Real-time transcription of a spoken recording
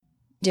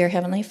Dear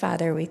Heavenly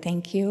Father, we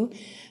thank you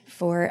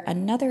for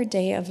another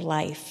day of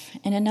life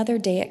and another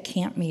day at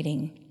camp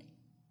meeting.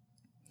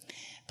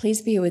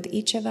 Please be with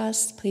each of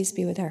us. Please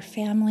be with our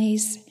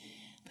families.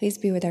 Please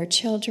be with our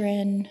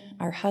children,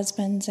 our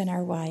husbands, and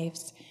our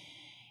wives.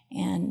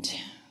 And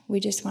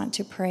we just want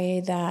to pray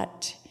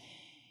that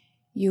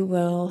you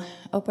will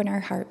open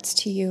our hearts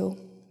to you,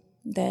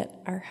 that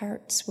our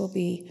hearts will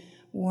be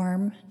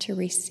warm to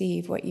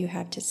receive what you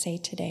have to say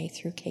today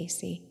through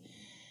Kasey.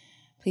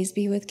 Please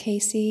be with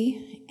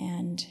Kasey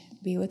and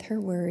be with her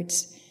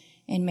words,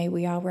 and may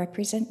we all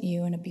represent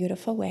you in a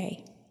beautiful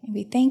way. And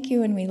we thank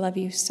you and we love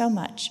you so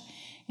much.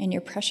 In your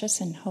precious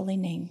and holy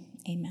name,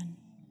 amen.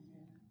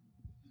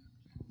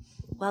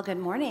 Well, good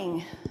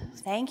morning.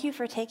 Thank you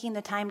for taking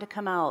the time to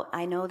come out.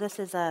 I know this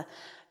is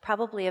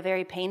probably a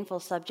very painful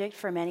subject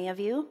for many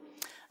of you.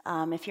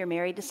 If you're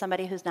married to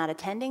somebody who's not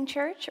attending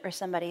church or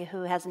somebody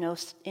who has no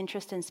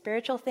interest in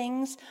spiritual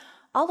things,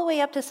 all the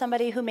way up to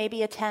somebody who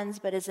maybe attends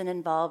but isn't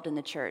involved in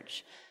the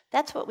church.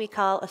 That's what we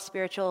call a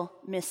spiritual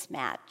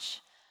mismatch.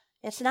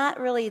 It's not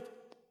really,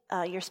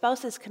 your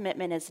spouse's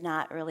commitment is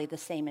not really the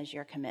same as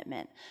your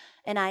commitment.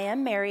 And I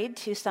am married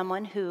to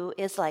someone who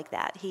is like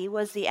that. He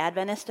was the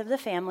Adventist of the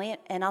family,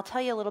 and I'll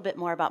tell you a little bit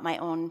more about my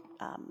own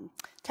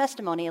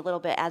testimony a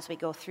little bit as we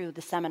go through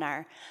the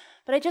seminar.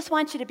 But I just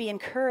want you to be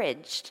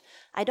encouraged.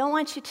 I don't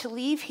want you to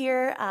leave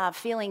here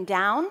feeling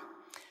down,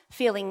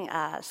 feeling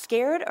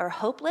scared or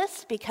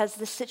hopeless because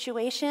the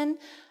situation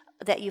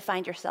that you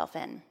find yourself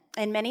in.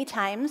 And many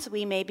times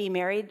we may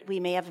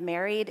have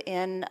married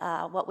in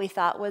what we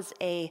thought was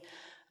a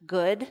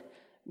good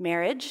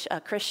marriage,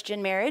 a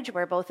Christian marriage,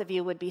 where both of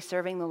you would be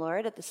serving the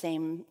Lord at the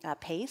same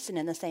pace and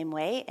in the same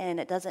way, and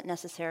it doesn't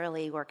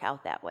necessarily work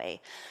out that way.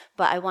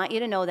 But I want you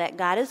to know that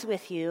God is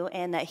with you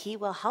and that He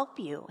will help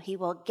you. He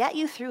will get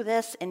you through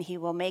this, and He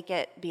will make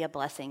it be a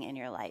blessing in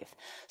your life.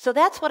 So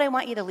that's what I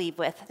want you to leave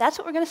with. That's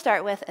what we're going to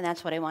start with, and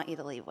that's what I want you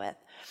to leave with.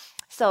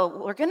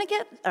 So we're going to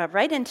get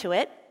right into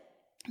it.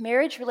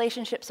 Marriage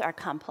relationships are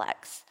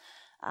complex.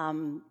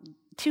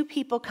 Two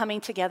people coming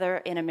together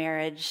in a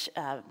marriage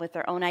with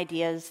their own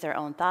ideas, their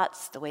own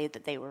thoughts, the way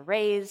that they were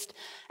raised,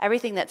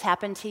 everything that's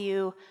happened to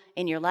you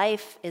in your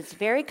life is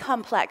very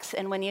complex.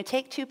 And when you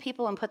take two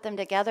people and put them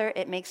together,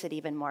 it makes it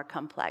even more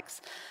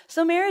complex.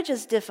 So marriage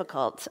is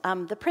difficult.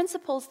 The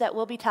principles that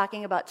we'll be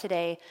talking about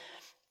today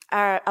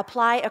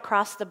apply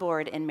across the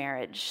board in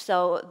marriage.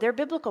 So they're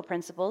biblical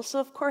principles, so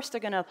of course they're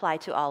going to apply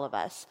to all of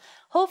us.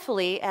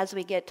 Hopefully, as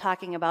we get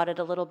talking about it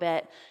a little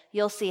bit,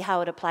 you'll see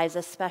how it applies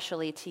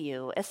especially to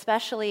you,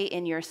 especially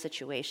in your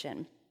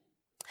situation.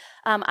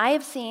 I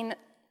have seen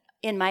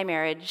in my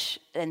marriage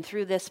and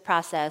through this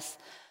process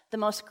the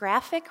most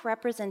graphic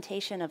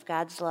representation of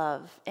God's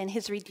love and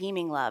His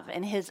redeeming love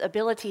and His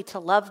ability to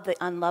love the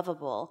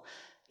unlovable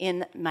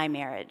in my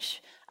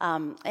marriage.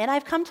 And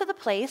I've come to the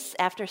place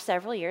after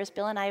several years.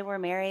 Bill and I were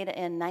married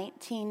in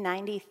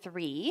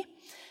 1993.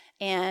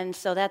 And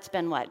so that's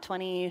been,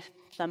 20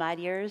 some odd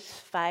years,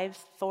 5,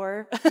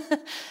 4,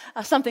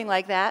 something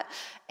like that.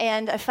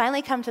 And I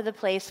finally come to the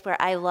place where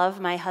I love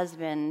my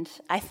husband.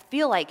 I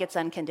feel like it's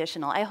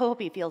unconditional. I hope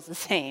he feels the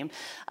same.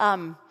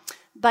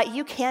 But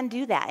you can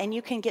do that, and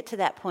you can get to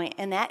that point,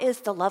 and that is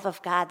the love of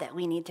God that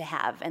we need to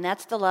have, and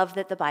that's the love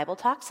that the Bible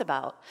talks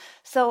about.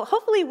 So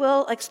hopefully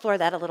we'll explore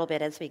that a little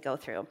bit as we go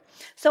through.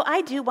 So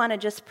I do want to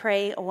just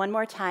pray one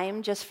more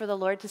time just for the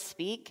Lord to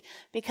speak,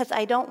 because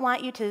I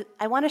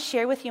want to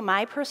share with you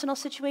my personal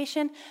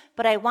situation,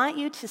 but I want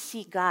you to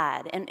see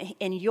God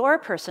in your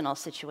personal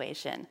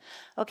situation.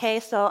 Okay,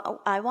 so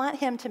I want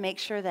Him to make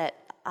sure that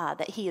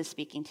He is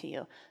speaking to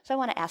you. So I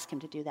want to ask Him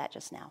to do that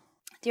just now.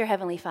 Dear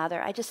Heavenly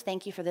Father, I just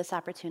thank you for this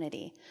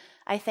opportunity.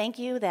 I thank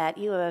you that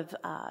you have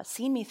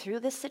seen me through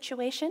this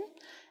situation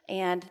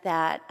and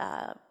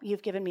that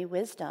you've given me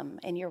wisdom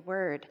in your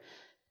word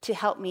to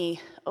help me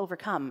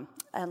overcome.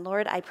 And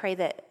Lord, I pray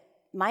that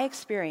my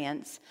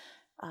experience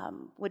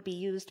would be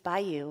used by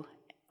you,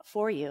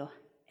 for you,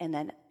 and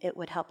then it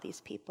would help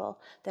these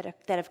people that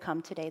have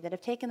come today, that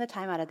have taken the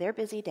time out of their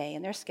busy day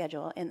and their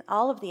schedule and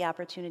all of the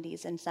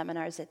opportunities and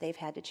seminars that they've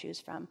had to choose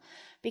from,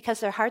 because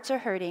their hearts are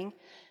hurting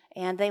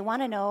and they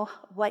want to know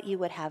what you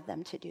would have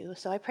them to do.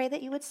 So I pray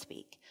that you would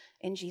speak.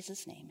 In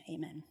Jesus' name,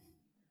 amen.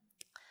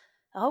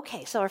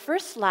 Okay, so our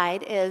first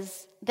slide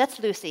that's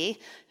Lucy.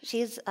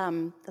 She's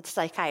a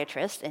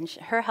psychiatrist, and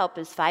her help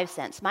is 5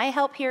 cents. My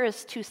help here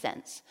is 2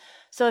 cents.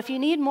 So if you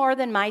need more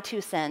than my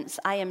 2 cents,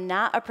 I am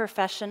not a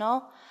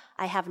professional.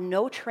 I have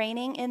no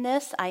training in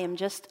this. I am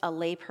just a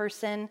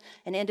layperson,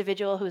 an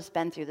individual who's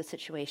been through the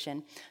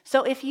situation.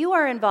 So if you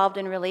are involved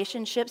in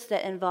relationships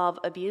that involve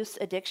abuse,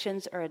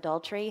 addictions, or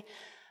adultery,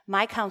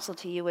 my counsel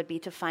to you would be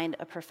to find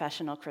a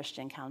professional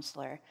Christian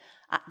counselor.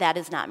 That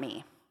is not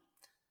me.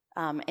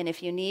 And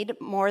if you need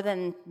more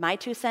than my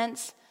 2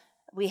 cents,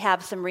 we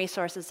have some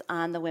resources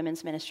on the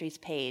Women's Ministries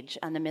page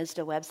on the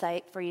MISDA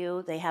website for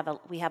you.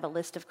 We have a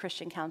list of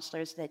Christian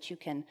counselors that you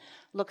can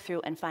look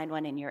through and find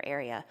one in your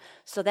area.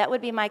 So that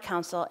would be my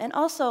counsel. And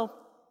also,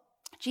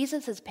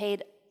 Jesus has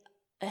paid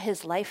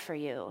His life for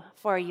you,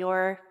 for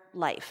your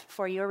life,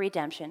 for your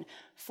redemption,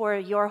 for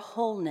your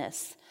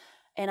wholeness.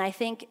 And I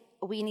think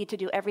we need to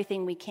do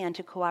everything we can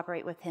to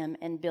cooperate with him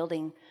in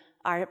building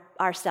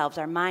ourselves,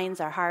 our minds,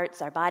 our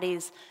hearts, our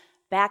bodies,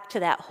 back to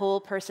that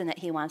whole person that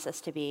he wants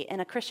us to be.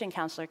 And a Christian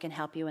counselor can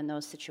help you in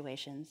those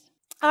situations.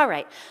 All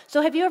right,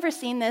 so have you ever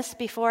seen this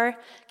before?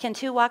 Can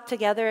two walk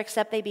together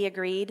except they be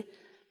agreed?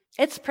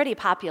 It's a pretty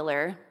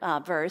popular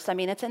verse. I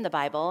mean, it's in the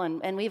Bible,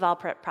 and we've all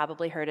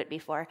probably heard it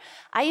before.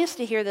 I used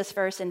to hear this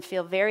verse and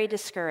feel very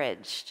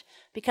discouraged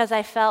because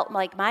I felt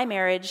like my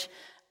marriage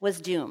was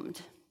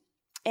doomed,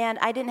 and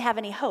I didn't have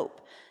any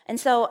hope. And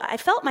so I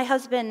felt my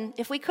husband,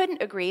 if we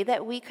couldn't agree,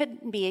 that we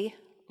couldn't be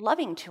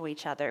loving to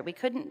each other. We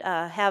couldn't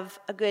have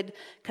a good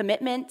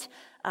commitment.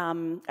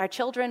 Our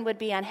children would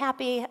be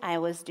unhappy. I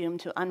was doomed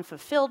to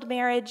unfulfilled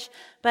marriage,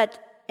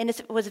 and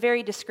it was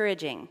very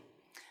discouraging.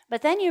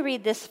 But then you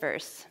read this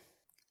verse.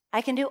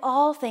 I can do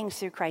all things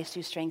through Christ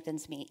who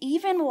strengthens me.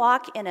 Even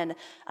walk in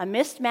a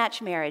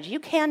mismatched marriage.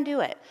 You can do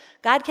it.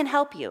 God can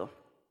help you.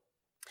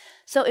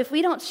 So if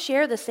we don't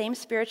share the same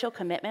spiritual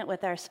commitment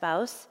with our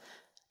spouse,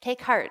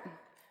 take heart,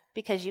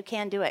 because you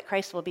can do it.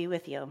 Christ will be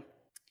with you.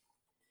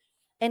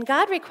 And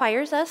God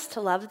requires us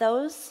to love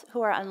those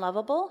who are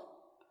unlovable.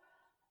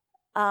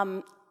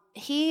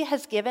 He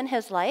has given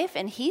his life,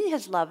 and he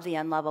has loved the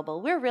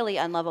unlovable. We're really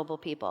unlovable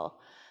people.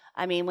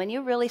 I mean, when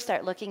you really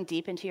start looking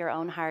deep into your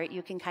own heart,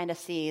 you can kind of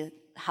see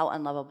how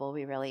unlovable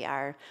we really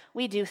are.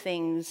 We do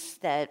things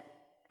that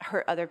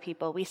hurt other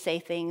people. We say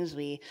things,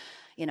 we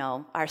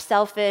are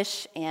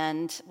selfish.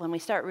 And when we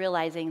start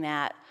realizing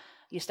that,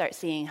 you start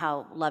seeing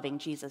how loving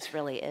Jesus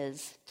really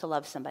is to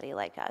love somebody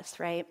like us,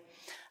 right?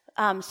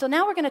 So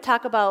now we're going to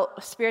talk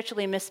about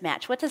spiritually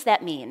mismatched. What does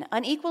that mean?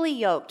 Unequally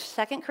yoked.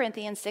 2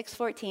 Corinthians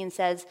 6:14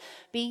 says,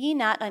 "Be ye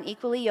not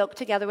unequally yoked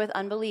together with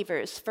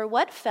unbelievers. For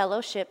what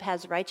fellowship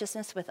has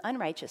righteousness with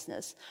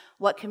unrighteousness?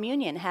 What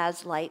communion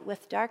has light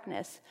with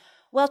darkness?"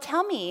 Well,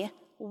 tell me,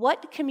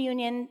 what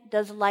communion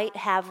does light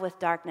have with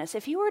darkness?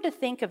 If you were to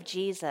think of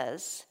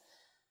Jesus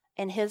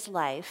and his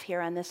life here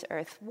on this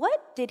earth,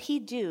 what did he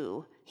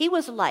do? He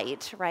was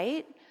light,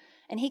 right?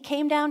 And he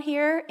came down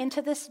here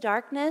into this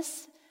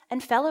darkness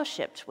and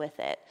fellowshipped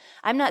with it.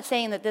 I'm not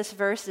saying that this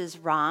verse is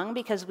wrong,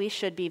 because we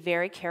should be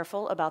very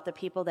careful about the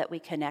people that we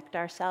connect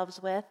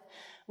ourselves with.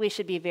 We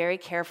should be very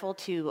careful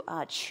to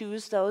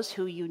choose those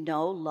who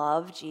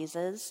love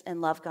Jesus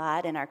and love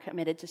God and are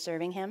committed to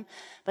serving him.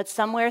 But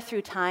somewhere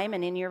through time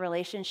and in your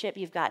relationship,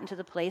 you've gotten to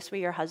the place where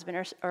your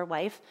husband or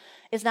wife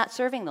is not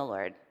serving the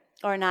Lord,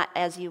 or not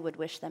as you would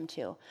wish them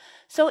to.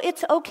 So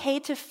it's okay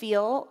to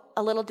feel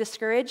a little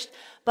discouraged,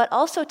 but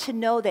also to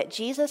know that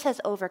Jesus has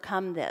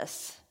overcome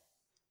this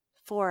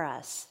for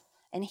us,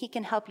 and he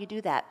can help you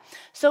do that.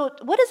 So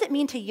what does it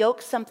mean to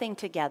yoke something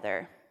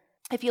together?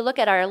 If you look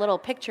at our little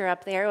picture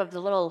up there of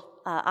the little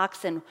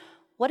oxen,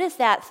 what is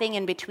that thing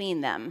in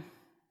between them?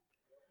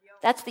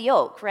 That's the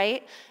yoke,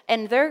 right?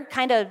 And they're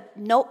kind of,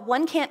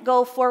 one can't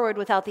go forward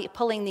without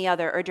pulling the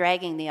other or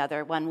dragging the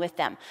other one with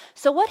them.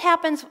 So what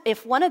happens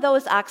if one of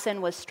those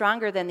oxen was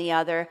stronger than the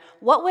other?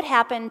 What would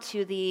happen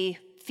to the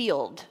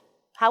field?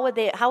 How would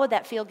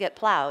that field get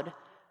plowed?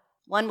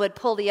 One would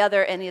pull the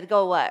other, and you'd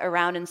go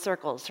around in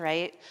circles,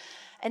 right?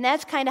 And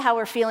that's kind of how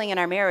we're feeling in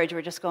our marriage.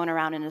 We're just going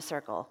around in a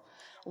circle.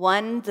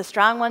 The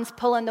strong one's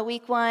pulling the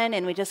weak one,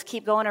 and we just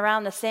keep going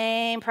around the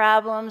same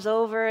problems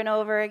over and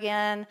over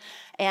again,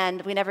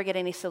 and we never get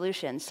any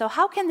solutions. So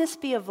how can this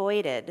be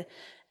avoided?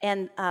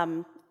 And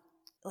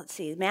let's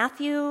see,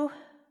 Matthew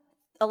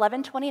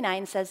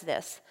 11:29 says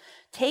this,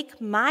 "Take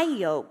my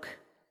yoke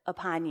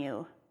upon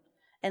you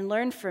and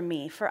learn from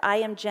me, for I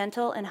am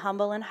gentle and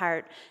humble in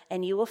heart,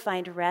 and you will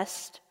find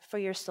rest for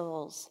your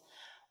souls."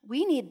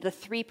 We need the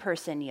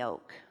 3-person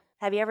yoke.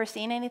 Have you ever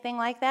seen anything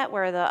like that,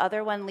 where the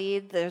other one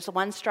leads, there's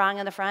one strong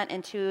in the front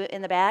and 2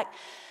 in the back?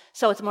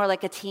 So it's more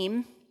like a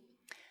team.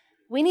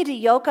 We need to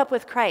yoke up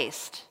with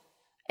Christ,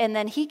 and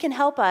then he can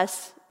help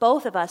us,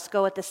 both of us,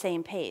 go at the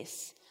same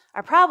pace.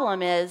 Our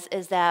problem is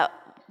that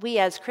we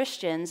as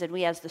Christians, and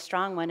we as the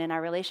strong one in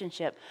our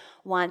relationship,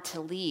 want to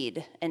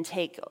lead and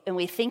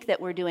we think that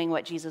we're doing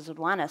what Jesus would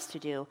want us to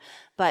do.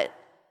 But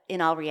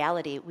in all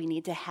reality, we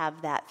need to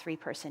have that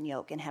 3-person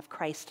yoke and have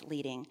Christ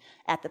leading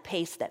at the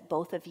pace that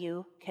both of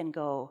you can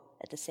go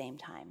at the same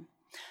time.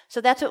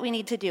 So that's what we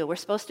need to do. We're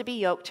supposed to be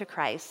yoked to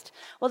Christ.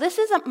 Well, this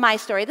isn't my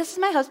story. This is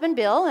my husband,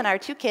 Bill, and our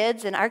 2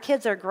 kids, and our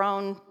kids are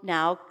grown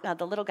now.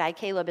 The little guy,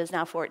 Caleb, is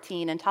now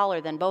 14 and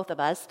taller than both of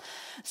us.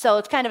 So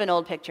it's kind of an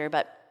old picture,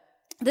 but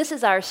this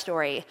is our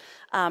story.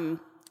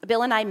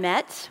 Bill and I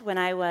met when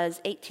I was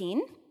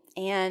 18,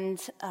 and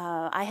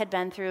I had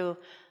been through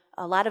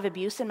a lot of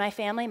abuse in my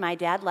family. My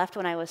dad left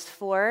when I was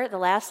 4. The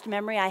last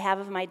memory I have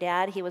of my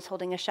dad, he was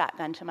holding a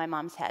shotgun to my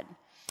mom's head.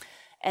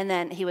 And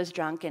then he was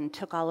drunk and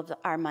took all of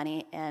our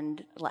money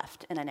and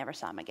left, and I never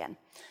saw him again.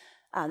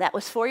 That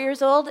was 4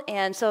 years old,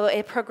 and so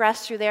it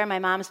progressed through there. My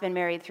mom's been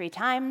married 3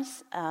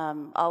 times,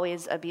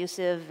 always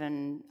abusive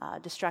and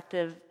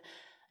destructive,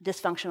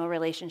 dysfunctional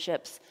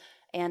relationships.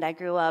 And I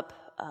grew up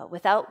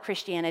without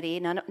Christianity.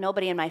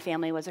 Nobody in my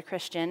family was a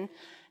Christian.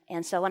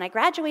 And so when I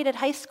graduated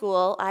high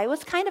school, I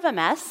was kind of a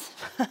mess,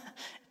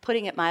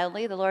 putting it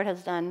mildly. The Lord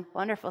has done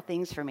wonderful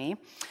things for me.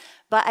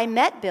 But I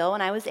met Bill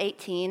when I was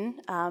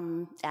 18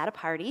 at a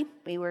party.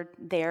 We were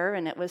there,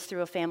 and it was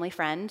through a family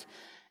friend.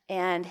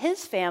 And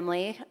his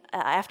family,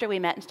 after we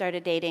met and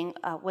started dating,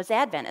 was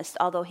Adventist,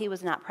 although he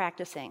was not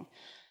practicing.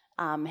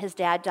 His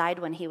dad died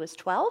when he was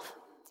 12,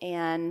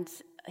 and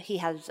he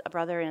has a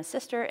brother and a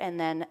sister. And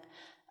then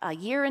a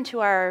year into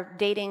our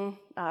dating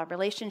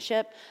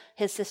relationship,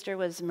 his sister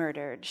was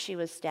murdered. She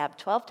was stabbed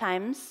 12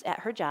 times at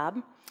her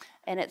job,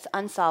 and it's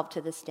unsolved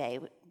to this day.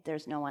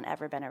 There's no one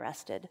ever been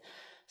arrested.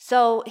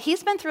 So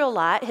he's been through a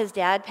lot. His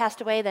dad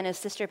passed away, then his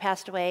sister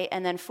passed away,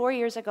 and then 4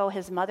 years ago,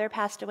 his mother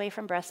passed away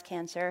from breast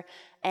cancer,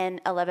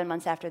 and 11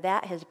 months after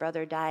that, his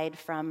brother died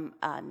from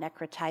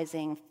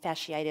necrotizing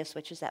fasciitis,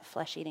 which is that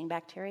flesh-eating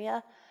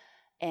bacteria,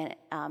 and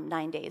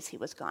 9 days he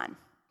was gone.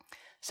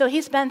 So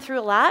he's been through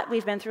a lot.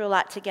 We've been through a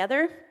lot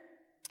together.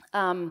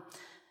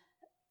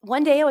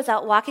 One day I was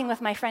out walking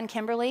with my friend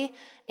Kimberly,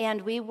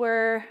 and we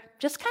were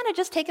just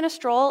taking a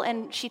stroll,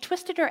 and she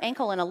twisted her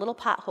ankle in a little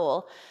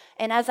pothole.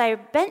 And as I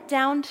bent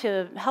down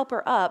to help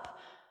her up,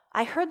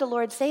 I heard the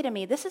Lord say to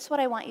me, "This is what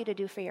I want you to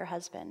do for your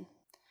husband,"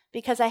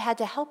 because I had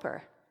to help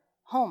her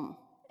home.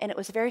 And it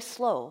was very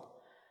slow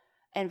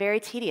and very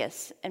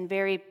tedious and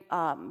very,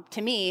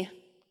 to me,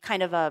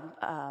 kind of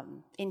a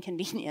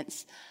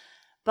inconvenience.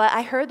 But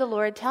I heard the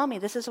Lord tell me,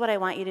 "This is what I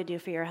want you to do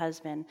for your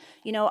husband."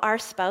 You know, our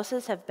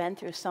spouses have been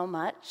through so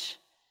much.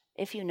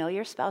 If you know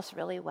your spouse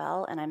really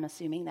well, and I'm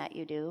assuming that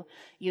you do,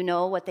 you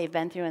know what they've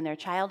been through in their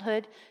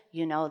childhood.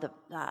 You know the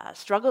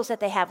struggles that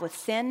they have with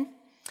sin.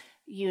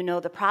 You know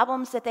the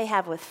problems that they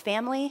have with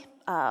family.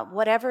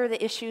 Whatever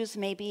the issues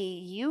may be,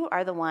 you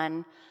are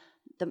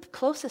the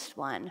closest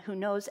one who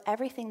knows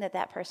everything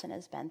that person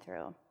has been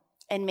through.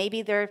 And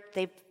maybe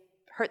they've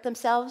hurt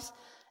themselves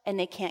and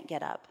they can't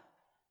get up.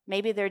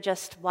 Maybe they're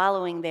just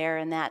wallowing there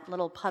in that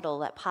little puddle,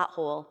 that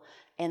pothole,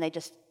 and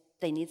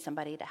they need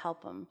somebody to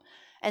help them.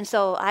 And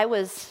so I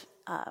was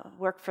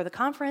worked for the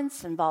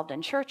conference, involved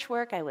in church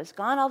work. I was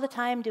gone all the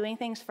time doing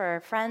things for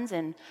friends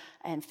and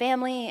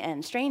family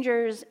and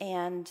strangers,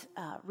 and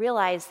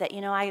realized that,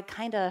 I had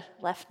kind of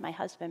left my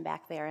husband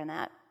back there in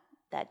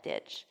that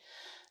ditch.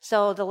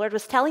 So the Lord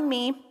was telling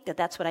me that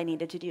that's what I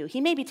needed to do. He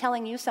may be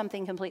telling you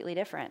something completely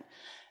different.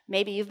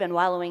 Maybe you've been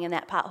wallowing in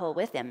that pothole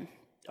with him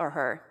or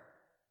her.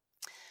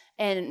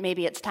 And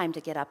maybe it's time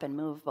to get up and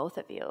move, both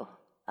of you.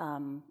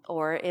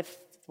 Or if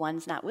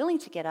one's not willing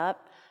to get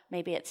up,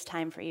 maybe it's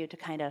time for you to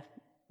kind of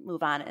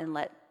move on and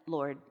let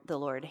the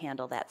Lord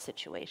handle that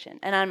situation.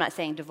 And I'm not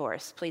saying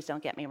divorce. Please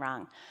don't get me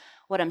wrong.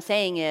 What I'm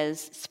saying is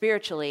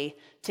spiritually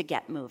to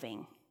get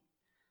moving.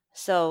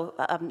 So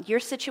your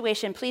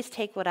situation, please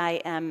take what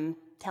I am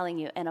telling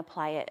you and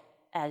apply it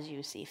as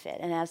you see fit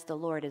and as the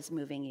Lord is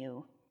moving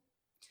you.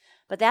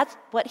 But that's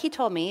what he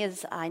told me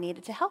is I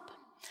needed to help.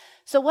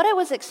 So what I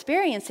was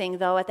experiencing,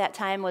 though, at that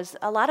time was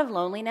a lot of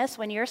loneliness.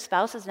 When your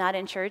spouse is not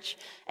in church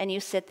and you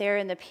sit there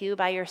in the pew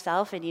by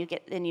yourself and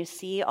you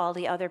see all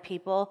the other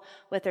people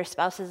with their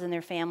spouses and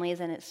their families,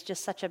 and it's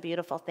just such a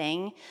beautiful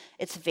thing.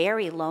 It's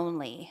very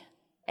lonely.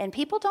 And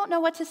people don't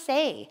know what to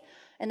say,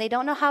 and they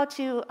don't know how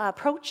to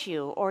approach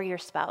you or your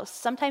spouse.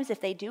 Sometimes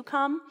if they do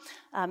come,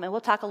 and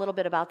we'll talk a little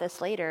bit about this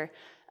later,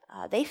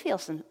 they feel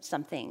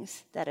some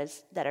things that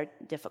are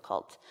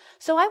difficult.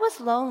 So I was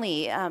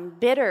lonely,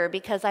 bitter,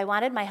 because I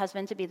wanted my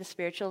husband to be the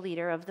spiritual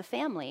leader of the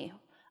family.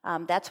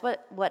 That's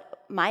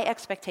what my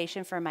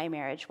expectation for my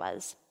marriage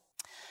was.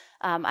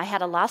 I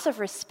had a loss of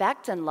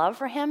respect and love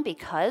for him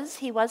because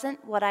he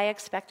wasn't what I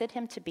expected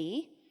him to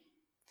be.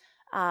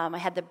 I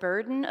had the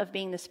burden of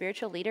being the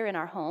spiritual leader in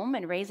our home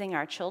and raising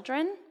our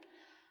children.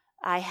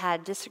 I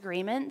had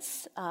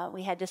disagreements.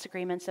 We had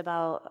disagreements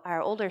about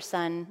our older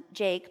son,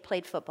 Jake,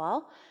 played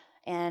football.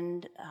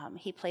 And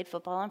he played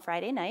football on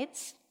Friday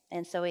nights,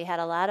 and so we had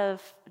a lot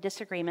of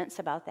disagreements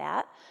about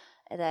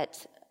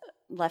that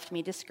left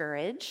me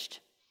discouraged.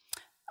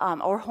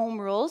 Or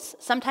home rules.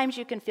 Sometimes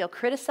you can feel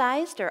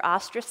criticized or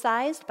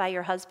ostracized by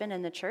your husband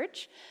in the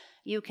church.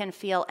 You can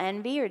feel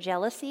envy or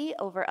jealousy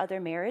over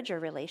other marriage or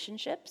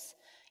relationships.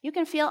 You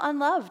can feel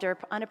unloved or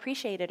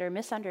unappreciated or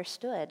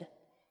misunderstood.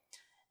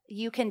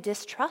 You can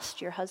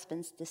distrust your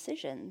husband's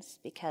decisions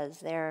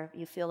because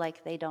you feel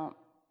like they don't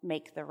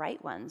make the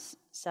right ones.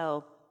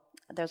 So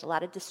there's a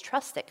lot of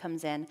distrust that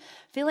comes in.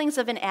 Feelings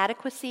of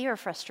inadequacy or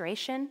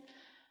frustration,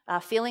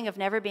 a feeling of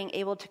never being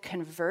able to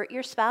convert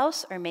your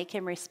spouse or make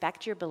him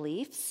respect your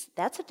beliefs.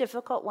 That's a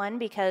difficult one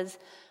because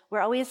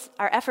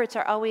our efforts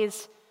are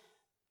always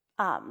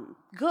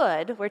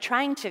good. We're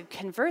trying to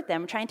convert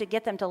them, trying to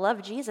get them to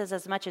love Jesus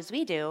as much as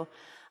we do,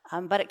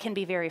 but it can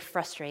be very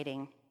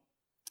frustrating.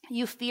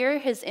 You fear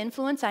his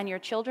influence on your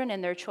children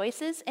and their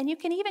choices, and you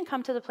can even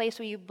come to the place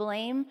where you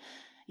blame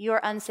your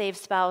unsaved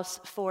spouse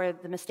for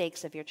the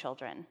mistakes of your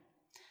children.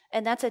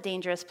 And that's a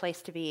dangerous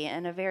place to be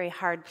and a very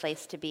hard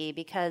place to be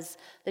because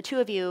the two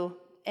of you,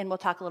 and we'll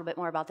talk a little bit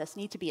more about this,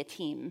 need to be a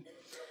team.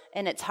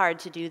 And it's hard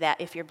to do that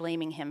if you're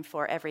blaming him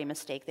for every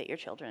mistake that your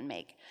children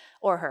make,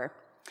 or her.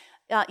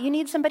 You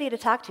need somebody to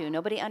talk to.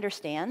 Nobody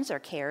understands or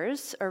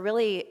cares, or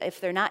really,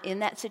 if they're not in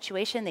that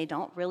situation, they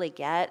don't really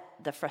get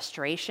the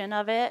frustration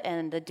of it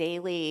and the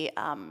daily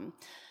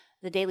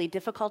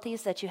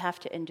difficulties that you have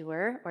to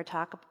endure or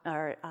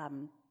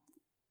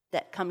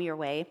that come your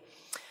way.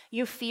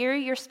 You fear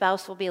your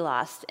spouse will be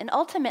lost, and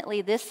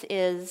ultimately, this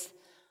is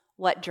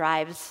what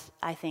drives,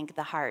 I think,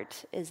 the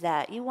heart, is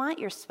that you want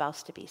your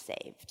spouse to be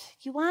saved.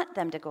 You want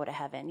them to go to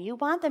heaven. You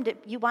want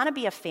to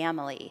be a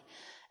family.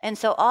 And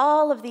so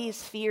all of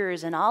these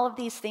fears and all of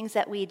these things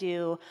that we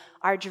do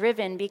are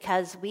driven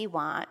because we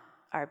want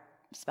our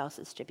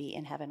spouses to be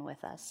in heaven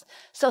with us.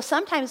 So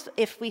sometimes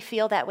if we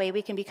feel that way,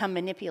 we can become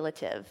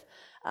manipulative.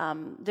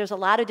 There's a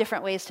lot of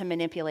different ways to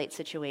manipulate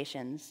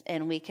situations,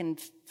 and we can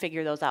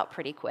figure those out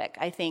pretty quick.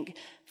 I think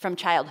from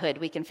childhood,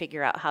 we can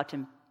figure out how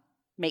to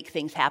make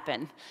things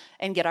happen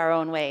and get our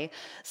own way.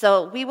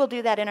 So we will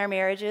do that in our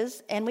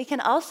marriages, and we can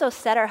also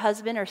set our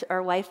husband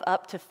or wife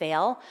up to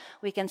fail.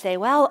 We can say,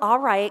 well, all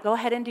right, go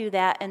ahead and do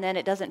that, and then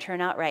it doesn't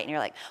turn out right, and you're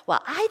like,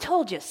 well, I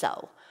told you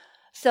so.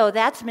 So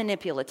that's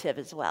manipulative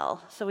as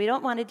well. So we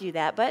don't want to do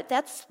that, but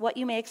that's what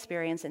you may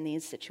experience in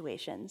these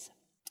situations.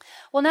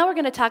 Well, now we're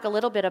going to talk a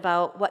little bit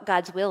about what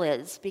God's will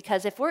is,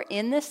 because if we're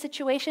in this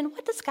situation,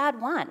 what does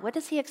God want? What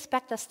does he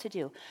expect us to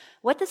do?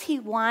 What does he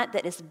want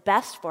that is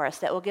best for us,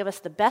 that will give us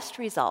the best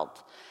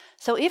result?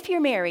 So if you're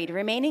married,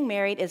 remaining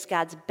married is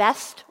God's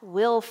best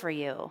will for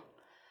you,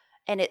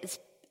 and it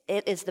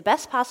is the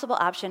best possible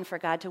option for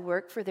God to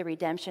work for the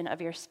redemption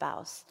of your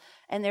spouse.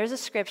 And there's a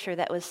scripture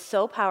that was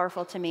so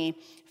powerful to me.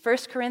 1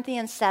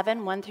 Corinthians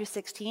 7, 1 through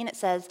 16, it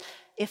says,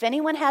 if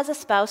anyone has a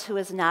spouse who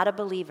is not a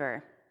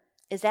believer.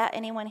 Is that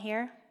anyone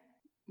here?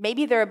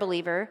 Maybe they're a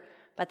believer,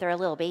 but they're a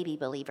little baby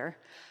believer.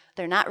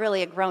 They're not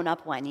really a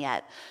grown-up one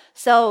yet.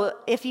 So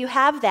if you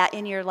have that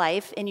in your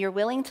life and you're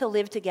willing to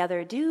live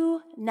together, do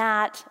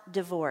not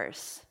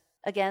divorce.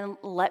 Again,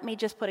 let me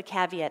just put a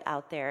caveat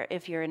out there.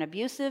 If you're in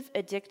abusive,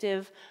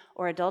 addictive,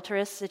 or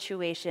adulterous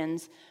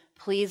situations,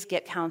 please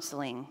get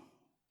counseling,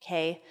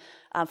 okay?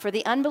 For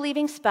the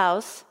unbelieving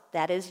spouse,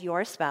 that is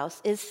your spouse,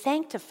 is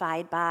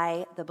sanctified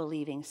by the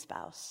believing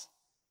spouse.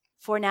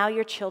 For now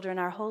your children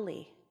are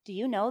holy. Do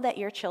you know that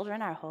your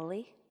children are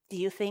holy? Do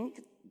you think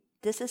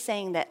this is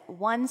saying that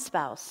one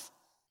spouse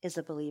is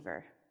a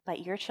believer, but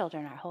your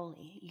children are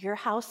holy? Your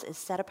house is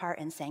set apart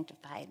and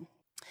sanctified.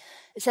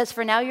 It says,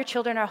 for now your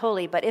children are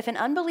holy, but if an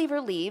unbeliever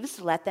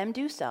leaves, let them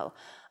do so.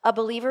 A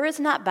believer is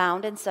not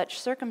bound in such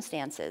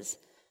circumstances.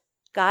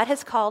 God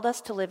has called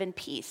us to live in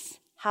peace.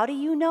 How do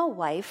you know,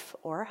 wife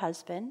or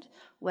husband,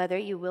 whether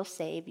you will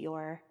save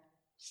your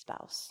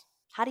spouse?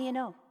 How do you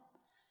know?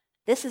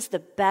 This is the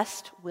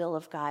best will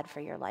of God for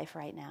your life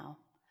right now,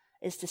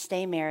 is to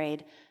stay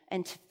married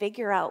and to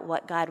figure out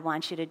what God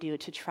wants you to do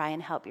to try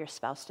and help your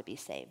spouse to be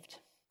saved.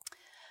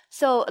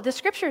 So the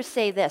scriptures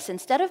say this: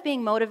 instead of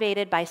being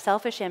motivated by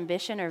selfish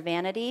ambition or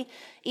vanity,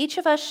 each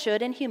of us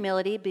should in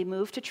humility be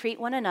moved to treat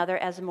one another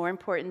as more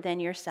important than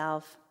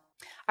yourself.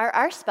 Are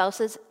our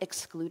spouses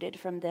excluded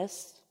from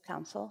this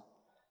counsel?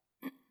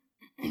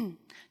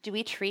 Do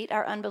we treat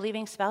our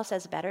unbelieving spouse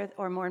as better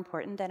or more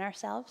important than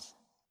ourselves?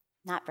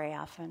 Not very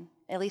often,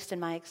 at least in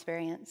my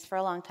experience. For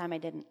a long time, I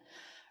didn't.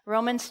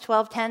 Romans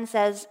 12:10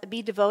 says,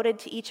 be devoted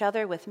to each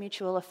other with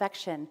mutual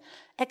affection.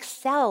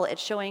 Excel at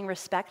showing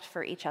respect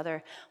for each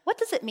other. What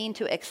does it mean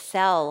to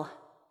excel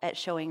at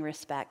showing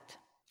respect?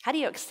 How do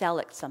you excel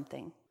at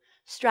something?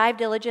 Strive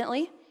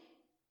diligently.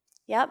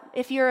 Yep.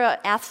 If you're an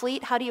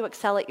athlete, how do you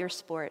excel at your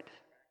sport?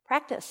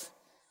 Practice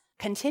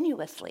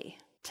continuously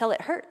till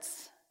it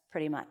hurts,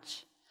 pretty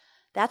much.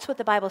 That's what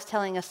the Bible's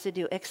telling us to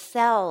do.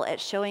 Excel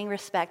at showing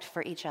respect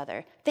for each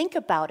other. Think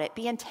about it.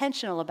 Be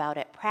intentional about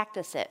it.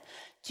 Practice it.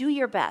 Do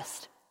your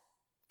best.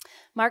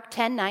 Mark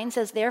 10:9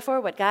 says,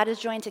 therefore, what God has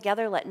joined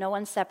together, let no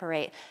one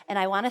separate. And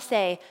I want to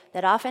say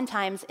that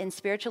oftentimes in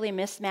spiritually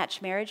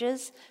mismatched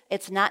marriages,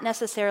 it's not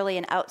necessarily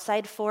an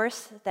outside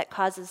force that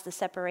causes the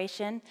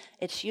separation.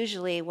 It's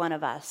usually one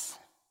of us.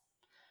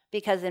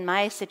 Because in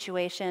my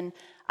situation,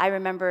 I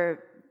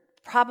remember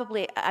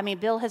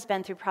Bill has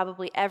been through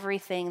probably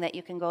everything that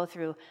you can go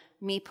through,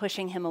 me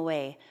pushing him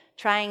away,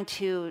 trying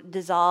to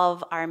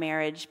dissolve our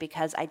marriage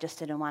because I just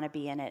didn't want to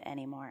be in it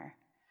anymore.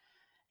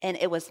 And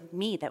it was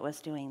me that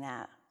was doing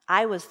that.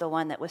 I was the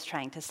one that was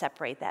trying to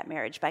separate that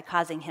marriage by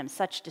causing him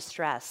such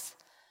distress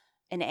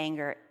and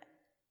anger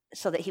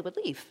so that he would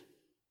leave.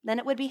 Then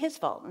it would be his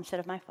fault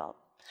instead of my fault.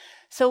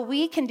 So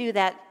we can do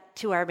that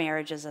to our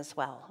marriages as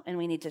well, and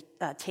we need to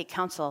take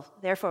counsel.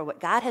 Therefore, what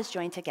God has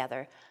joined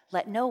together,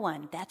 let no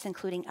one, that's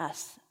including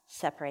us,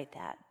 separate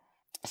that.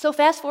 So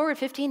fast forward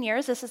 15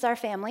 years, this is our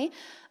family.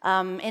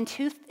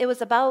 It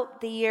was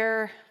about the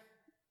year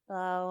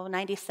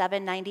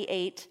 97,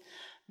 98.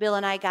 Bill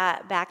and I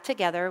got back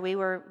together. We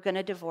were going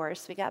to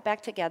divorce. We got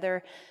back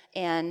together,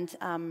 and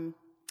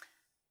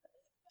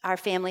our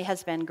family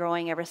has been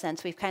growing ever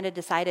since. We've kind of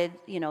decided,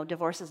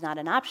 divorce is not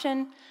an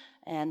option.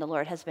 And the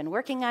Lord has been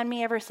working on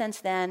me ever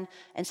since then.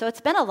 And so it's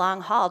been a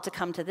long haul to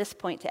come to this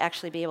point to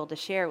actually be able to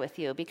share with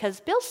you, because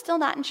Bill's still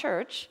not in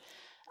church.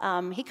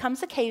 He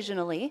comes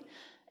occasionally,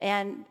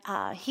 And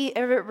he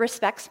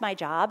respects my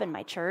job and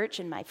my church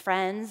and my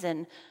friends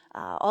and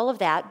all of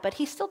that, but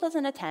he still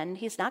doesn't attend.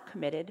 He's not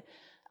committed.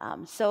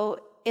 So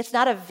it's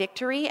not a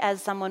victory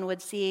as someone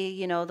would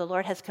see, the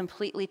Lord has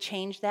completely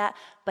changed that,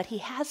 but he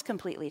has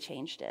completely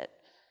changed it.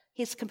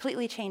 He's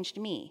completely changed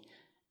me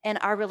and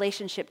our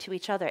relationship to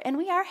each other. And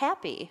we are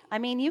happy. I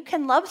mean, you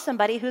can love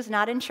somebody who's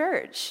not in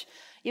church.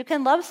 You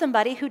can love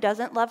somebody who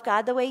doesn't love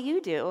God the way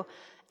you do.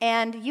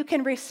 And you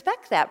can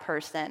respect that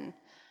person.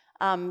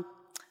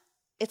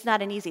 It's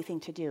not an easy thing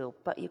to do,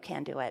 but you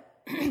can do it.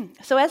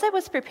 So as I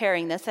was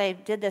preparing this, I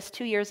did this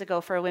 2 years ago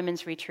for a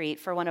women's retreat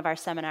for one of our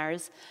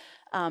seminars.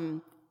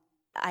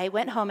 I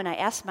went home and I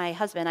asked my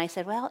husband, I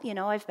said, well,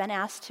 I've been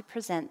asked to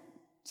present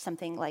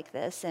something like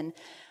this. And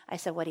I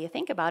said, what do you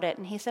think about it?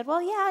 And he said,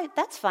 well, yeah,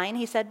 that's fine.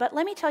 He said, but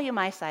let me tell you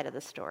my side of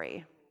the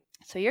story.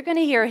 So you're going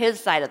to hear his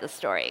side of the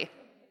story.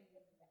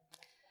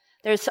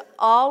 There's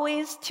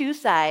always two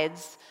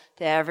sides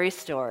to every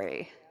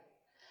story.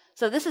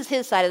 So this is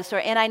his side of the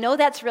story, and I know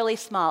that's really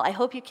small. I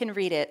hope you can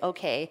read it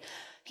okay.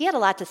 He had a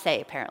lot to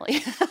say,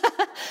 apparently.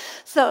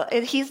 So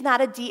he's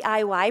not a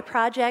DIY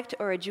project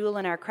or a jewel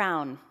in our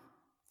crown.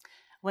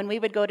 When we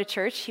would go to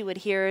church, he would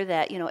hear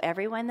that,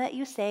 everyone that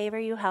you save or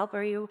you help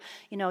or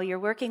you're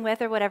working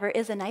with or whatever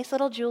is a nice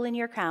little jewel in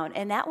your crown,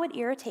 and that would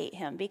irritate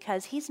him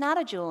because he's not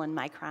a jewel in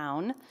my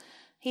crown.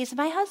 He's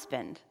my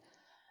husband.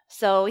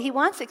 So he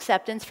wants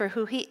acceptance for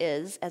who he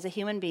is as a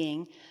human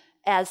being,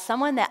 as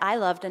someone that I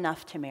loved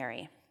enough to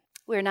marry.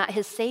 We're not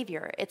his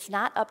savior. It's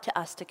not up to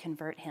us to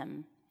convert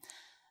him.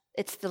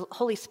 It's the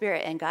Holy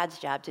Spirit and God's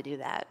job to do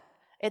that.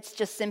 It's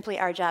just simply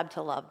our job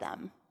to love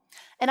them.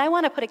 And I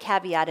want to put a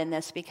caveat in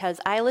this because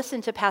I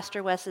listened to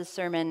Pastor Wes's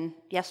sermon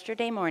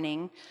yesterday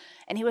morning,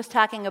 and he was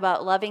talking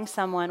about loving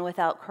someone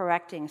without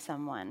correcting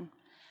someone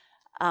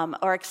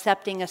or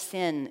accepting a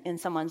sin in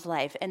someone's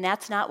life. And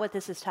that's not what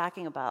this is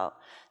talking about.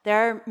 There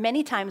are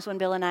many times when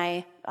Bill and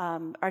I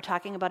are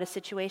talking about a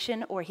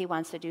situation or he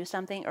wants to do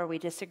something or we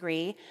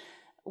disagree,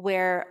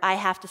 where I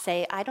have to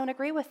say, I don't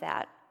agree with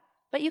that.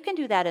 But you can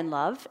do that in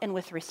love and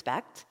with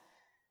respect.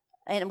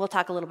 And we'll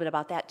talk a little bit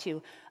about that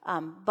too.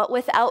 But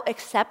without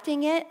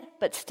accepting it,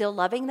 but still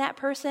loving that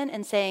person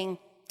and saying,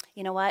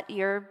 you know what,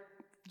 you're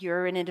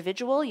an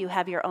individual, you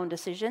have your own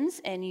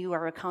decisions, and you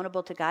are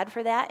accountable to God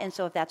for that. And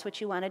so if that's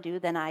what you want to do,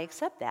 then I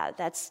accept that.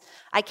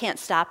 I can't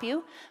stop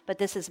you, but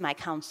this is my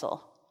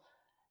counsel.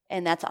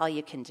 And that's all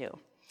you can do.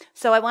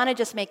 So I want to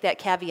just make that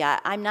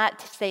caveat. I'm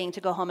not saying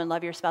to go home and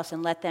love your spouse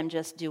and let them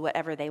just do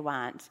whatever they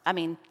want. I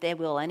mean, they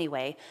will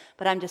anyway.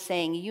 But I'm just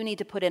saying you need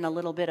to put in a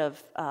little bit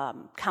of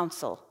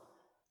counsel,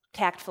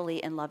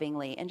 tactfully and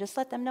lovingly, and just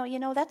let them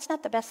know, that's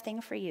not the best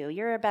thing for you.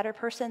 You're a better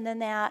person than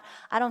that.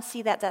 I don't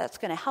see that that's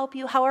going to help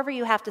you. However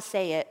you have to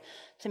say it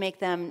to make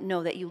them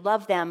know that you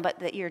love them, but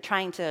that you're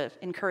trying to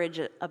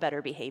encourage a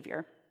better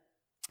behavior.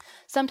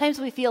 Sometimes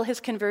we feel his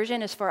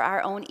conversion is for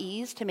our own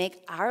ease, to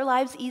make our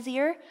lives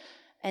easier,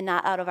 and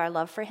not out of our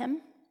love for him.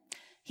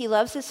 He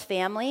loves his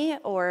family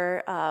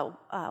or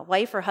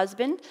wife or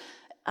husband,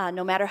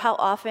 no matter how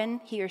often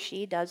he or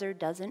she does or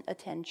doesn't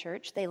attend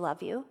church. They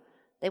love you.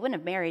 They wouldn't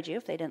have married you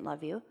if they didn't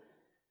love you.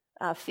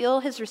 Feel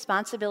his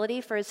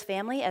responsibility for his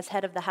family as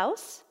head of the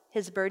house.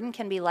 His burden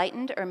can be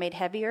lightened or made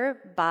heavier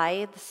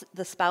by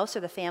the spouse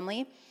or the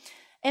family.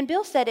 And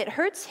Bill said it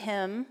hurts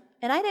him,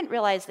 and I didn't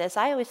realize this.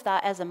 I always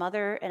thought as a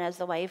mother and as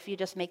the wife, you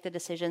just make the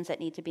decisions that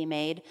need to be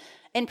made.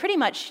 And pretty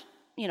much,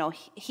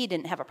 he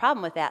didn't have a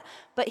problem with that.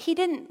 But he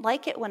didn't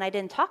like it when I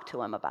didn't talk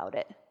to him about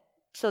it,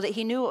 so that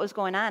he knew what was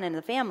going on in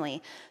the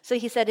family. So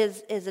he said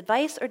his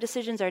advice or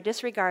decisions are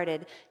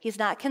disregarded. He's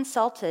not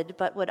consulted,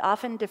 but would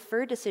often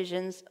defer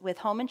decisions with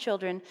home and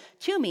children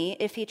to me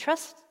if he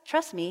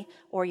trusts me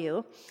or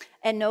you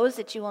and knows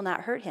that you will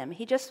not hurt him.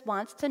 He just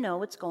wants to know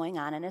what's going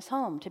on in his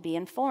home, to be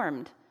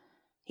informed.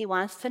 He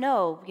wants to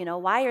know,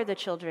 why are the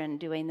children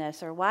doing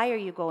this, or why are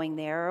you going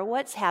there, or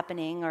what's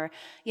happening, or,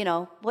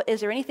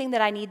 is there anything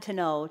that I need to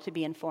know to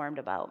be informed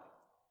about?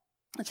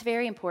 It's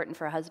very important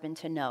for a husband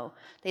to know.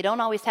 They don't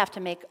always have to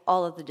make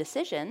all of the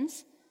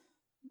decisions.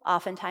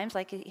 Oftentimes,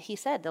 like he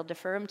said, they'll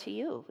defer them to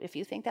you. If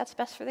you think that's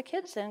best for the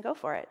kids, then go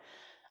for it.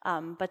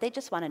 But they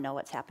just want to know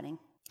what's happening.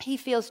 He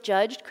feels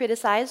judged,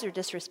 criticized, or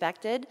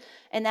disrespected,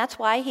 and that's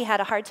why he had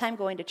a hard time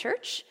going to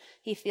church.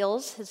 He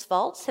feels his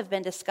faults have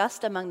been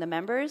discussed among the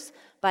members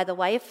by the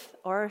wife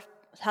or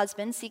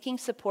husband seeking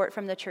support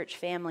from the church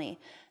family.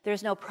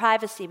 There's no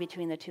privacy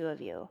between the two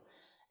of you.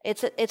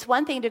 It's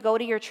one thing to go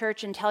to your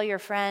church and tell your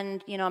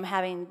friend, I'm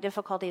having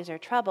difficulties or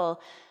trouble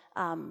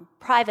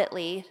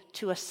privately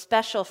to a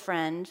special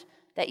friend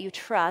that you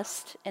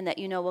trust and that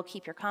will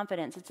keep your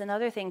confidence. It's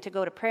another thing to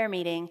go to prayer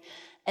meeting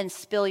and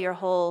spill your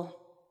whole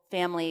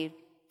family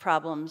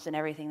problems and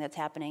everything that's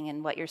happening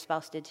and what your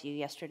spouse did to you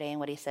yesterday and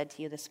what he said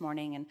to you this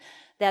morning, and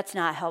that's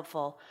not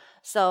helpful.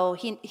 So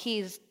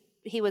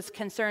he was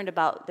concerned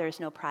about there's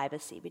no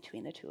privacy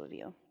between the two of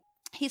you.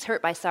 He's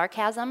hurt by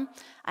sarcasm.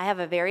 I have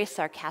a very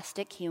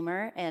sarcastic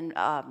humor and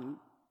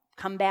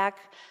comeback,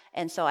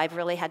 and so I've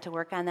really had to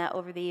work on that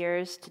over the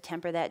years to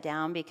temper that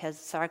down, because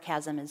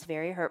sarcasm is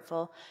very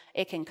hurtful.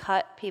 It can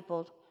cut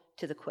people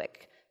to the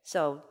quick.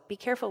 So be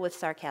careful with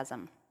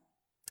sarcasm.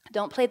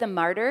 Don't play the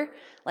martyr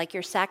like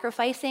you're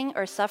sacrificing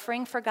or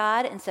suffering for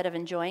God instead of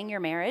enjoying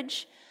your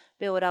marriage.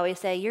 Bill would always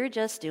say, you're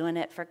just doing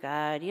it for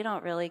God. You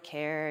don't really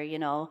care,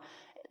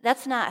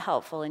 That's not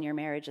helpful in your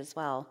marriage as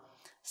well.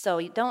 So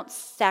you don't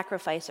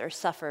sacrifice or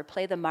suffer.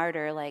 Play the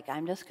martyr like,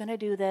 I'm just going to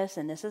do this,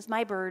 and this is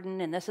my burden,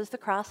 and this is the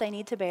cross I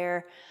need to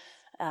bear.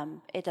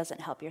 It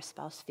doesn't help your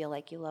spouse feel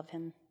like you love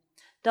him.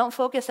 Don't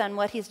focus on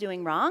what he's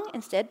doing wrong.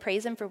 Instead,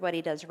 praise him for what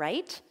he does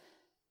right.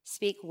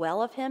 Speak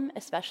well of him,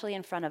 especially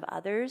in front of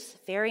others.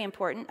 Very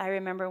important. I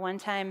remember one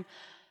time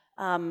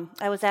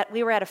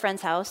we were at a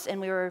friend's house,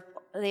 and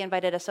they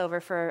invited us over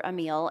for a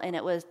meal, and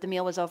the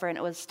meal was over, and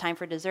it was time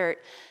for dessert.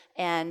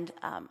 And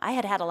I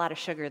had a lot of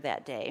sugar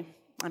that day.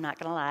 I'm not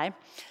going to lie.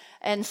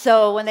 And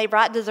so when they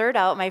brought dessert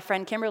out, my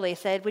friend Kimberly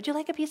said, would you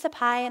like a piece of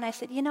pie? And I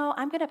said,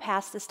 I'm going to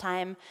pass this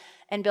time.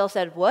 And Bill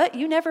said, what?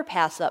 You never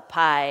pass up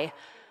pie.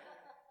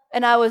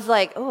 And I was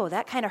like, oh,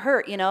 that kind of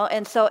hurt,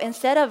 And so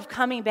instead of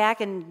coming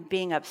back and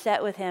being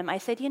upset with him, I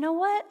said, you know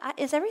what?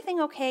 Is everything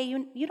okay?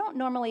 You don't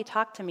normally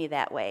talk to me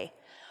that way.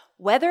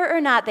 Whether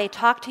or not they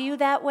talk to you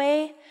that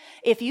way,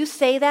 if you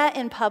say that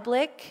in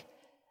public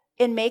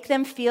and make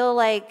them feel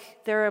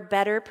like they're a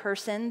better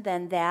person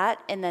than that,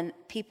 and then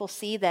people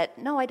see that,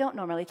 no, I don't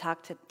normally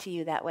talk to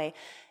you that way,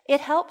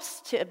 it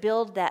helps to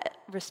build that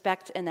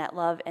respect and that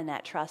love and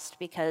that trust,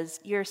 because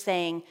you're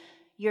saying,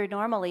 you're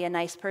normally a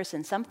nice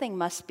person. Something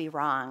must be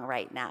wrong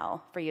right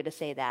now for you to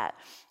say that.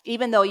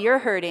 Even though you're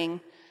hurting,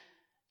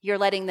 you're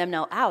letting them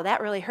know, ow,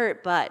 that really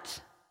hurt,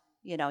 but,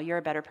 you're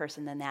a better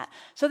person than that.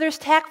 So there's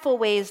tactful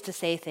ways to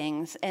say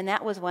things, and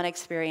that was one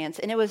experience.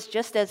 And it was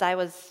just as I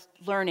was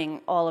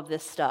learning all of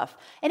this stuff.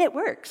 And it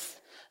works.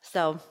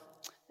 So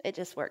it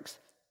just works.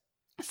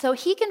 So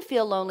he can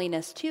feel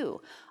loneliness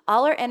too.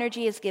 All our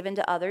energy is given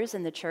to others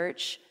in the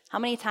church. How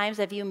many times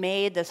have you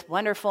made this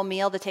wonderful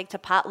meal to take to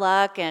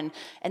potluck, and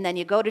then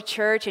you go to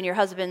church and your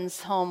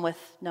husband's home with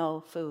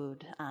no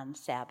food on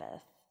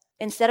Sabbath?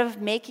 Instead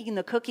of making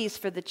the cookies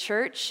for the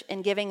church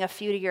and giving a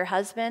few to your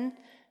husband,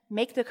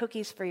 make the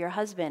cookies for your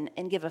husband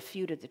and give a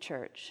few to the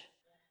church.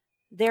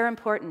 They're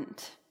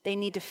important. They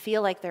need to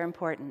feel like they're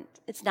important.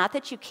 It's not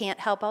that you can't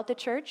help out the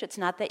church. It's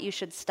not that you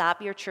should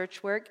stop your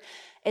church work.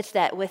 It's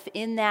that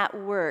within that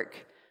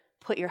work,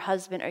 put your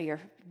husband or your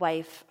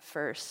wife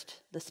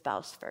first, the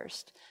spouse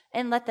first,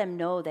 and let them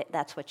know that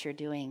that's what you're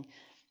doing.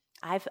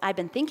 I've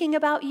been thinking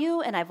about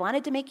you, and I've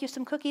wanted to make you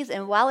some cookies,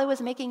 and while I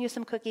was making you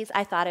some cookies,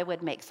 I thought I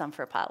would make some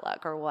for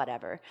potluck or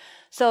whatever.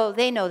 So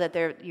they know that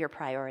they're your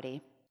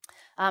priority.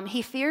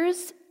 He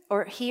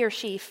or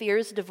she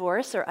fears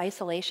divorce or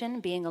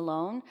isolation, being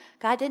alone.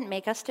 God didn't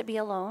make us to be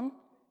alone.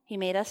 He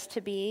made us to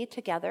be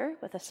together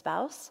with a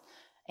spouse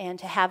and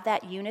to have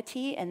that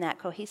unity and that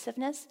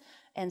cohesiveness.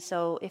 And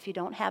so if you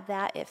don't have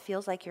that, it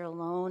feels like you're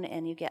alone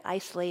and you get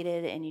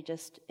isolated and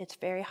it's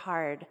very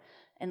hard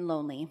and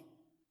lonely.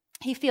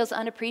 He feels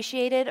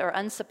unappreciated or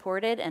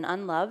unsupported and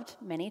unloved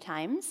many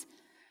times.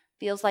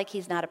 Feels like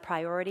he's not a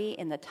priority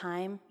in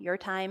your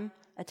time,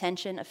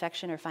 attention,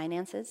 affection, or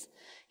finances.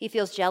 He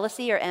feels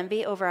jealousy or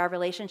envy over our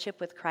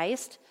relationship with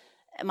Christ.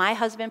 My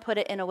husband put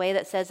it in a way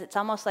that says it's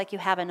almost like you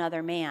have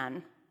another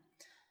man.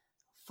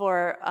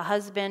 For a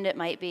husband, it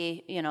might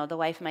be, the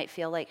wife might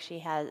feel like he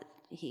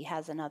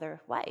has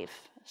another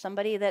wife,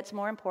 somebody that's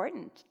more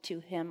important to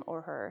him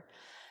or her.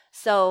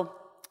 So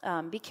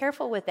be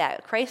careful with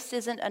that. Christ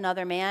isn't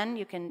another man.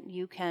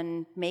 You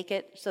can make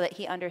it so that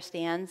he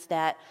understands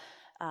that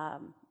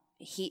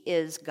he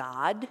is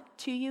God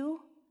to you,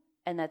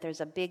 and that there's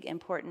a big,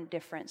 important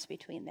difference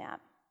between that.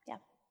 Yeah.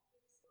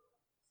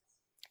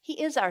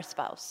 He is our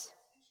spouse.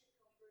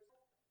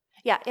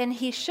 Yeah, and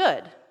he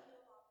should.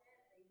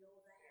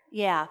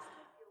 Yeah.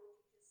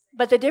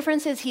 But the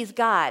difference is he's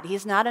God.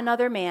 He's not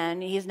another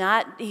man.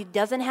 He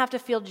doesn't have to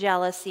feel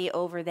jealousy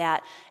over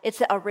that.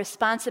 It's a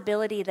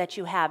responsibility that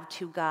you have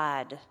to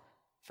God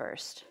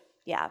first.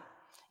 Yeah.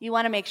 You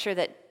want to make sure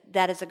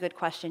that is a good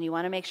question. You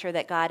want to make sure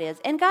that God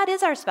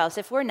is our spouse.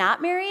 If we're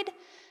not married,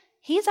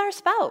 he's our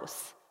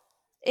spouse.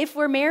 If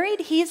we're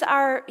married, he's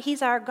our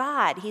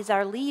God. He's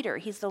our leader.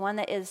 He's the one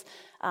that is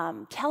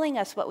telling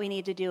us what we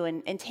need to do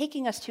and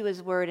taking us to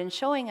his word and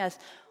showing us.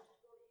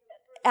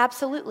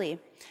 Absolutely.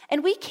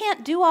 And we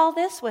can't do all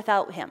this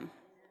without him.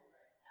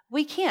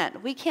 We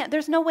can't.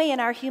 There's no way in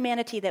our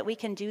humanity that we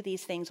can do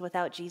these things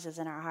without Jesus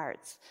in our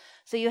hearts.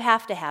 So you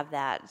have to have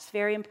that. It's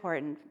very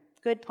important.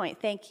 Good point.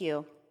 Thank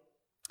you.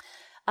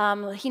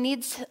 He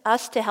needs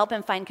us to help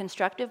him find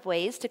constructive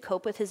ways to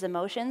cope with his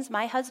emotions.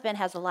 My husband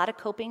has a lot of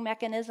coping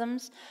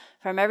mechanisms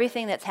from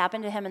everything that's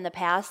happened to him in the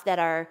past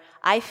that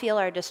I feel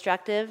are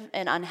destructive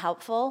and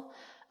unhelpful.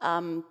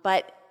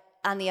 But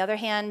on the other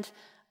hand,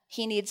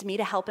 he needs me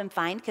to help him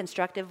find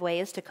constructive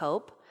ways to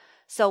cope.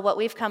 So what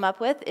we've come up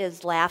with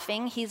is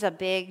laughing. He's a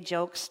big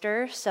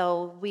jokester,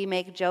 so we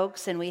make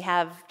jokes and we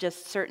have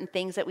just certain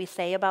things that we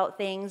say about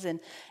things,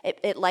 and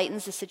it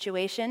lightens the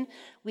situation.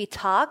 We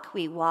talk,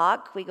 we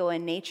walk, we go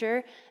in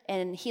nature,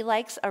 and he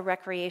likes a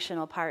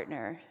recreational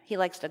partner. He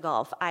likes to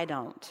golf. I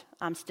don't.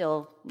 I'm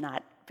still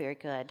not very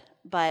good.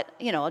 But,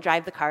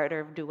 drive the cart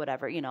or do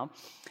whatever,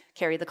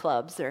 carry the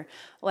clubs or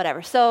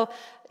whatever. So,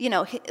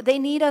 they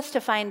need us to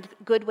find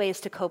good ways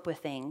to cope with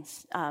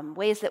things,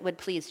 ways that would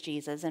please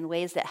Jesus and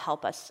ways that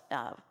help us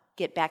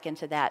get back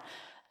into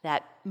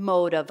that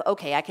mode of,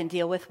 okay, I can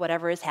deal with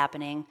whatever is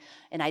happening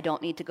and I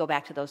don't need to go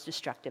back to those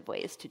destructive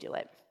ways to do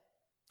it.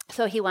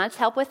 So he wants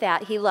help with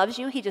that. He loves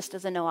you. He just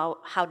doesn't know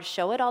how to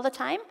show it all the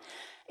time.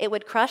 It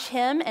would crush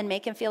him and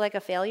make him feel like a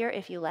failure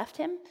if you left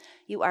him.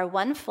 You are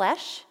one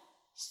flesh,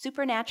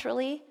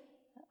 supernaturally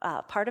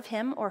part of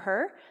him or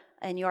her,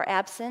 and your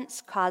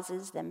absence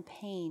causes them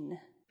pain.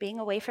 Being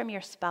away from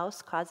your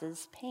spouse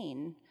causes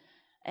pain.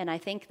 And I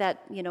think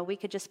that, we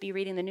could just be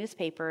reading the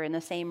newspaper in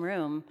the same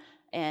room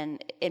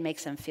and it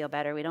makes them feel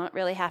better. We don't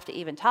really have to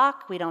even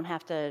talk. We don't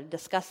have to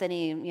discuss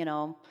any,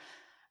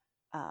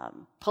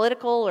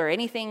 political or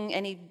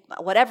anything,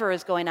 whatever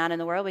is going on in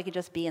the world. We could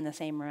just be in the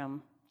same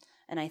room.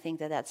 And I think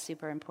that that's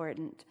super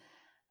important.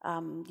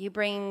 You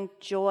bring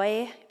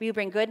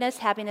goodness,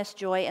 happiness,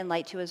 joy, and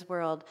light to his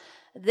world.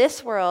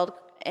 This world,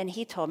 and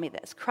he told me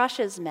this,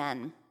 crushes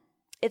men.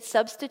 It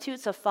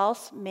substitutes a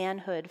false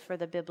manhood for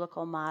the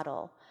biblical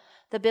model.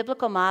 The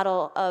biblical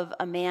model of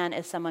a man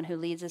is someone who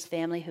leads his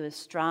family, who is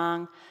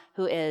strong,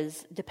 who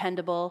is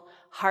dependable,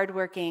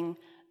 hardworking,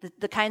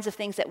 the kinds of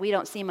things that we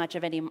don't see much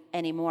of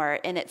anymore.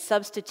 And it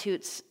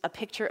substitutes a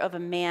picture of a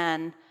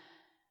man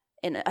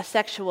in a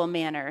sexual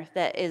manner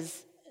that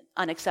is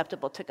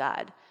unacceptable to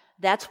God.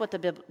 That's what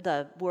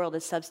the world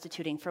is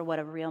substituting for what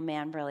a real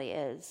man really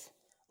is.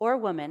 Or a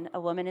woman.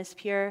 A woman is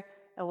pure.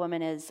 A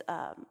woman is,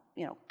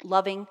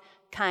 loving,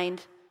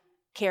 kind,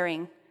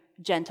 caring,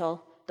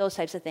 gentle, those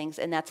types of things.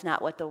 And that's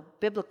not what the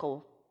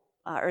biblical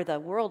or the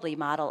worldly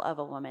model of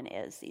a woman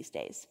is these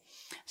days.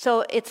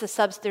 So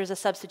there's a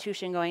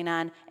substitution going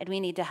on, and we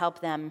need to help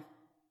them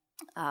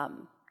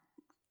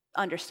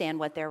understand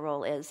what their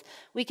role is.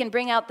 We can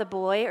bring out the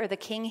boy or the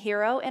king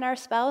hero in our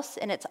spouse,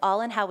 and it's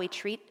all in how we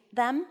treat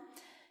them.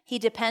 He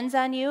depends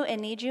on you and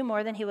needs you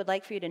more than he would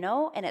like for you to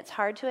know, and it's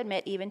hard to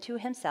admit even to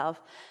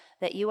himself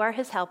that you are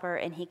his helper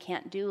and he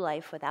can't do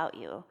life without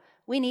you.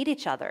 We need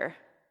each other.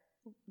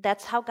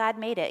 That's how God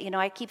made it.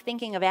 I keep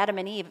thinking of Adam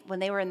and Eve when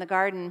they were in the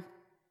garden,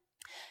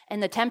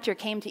 and the tempter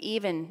came to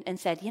Eve and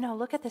said,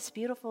 look at this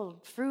beautiful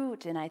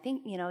fruit, and I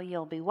think,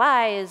 you'll be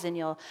wise and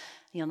you'll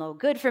know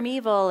good from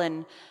evil.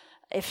 And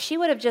if she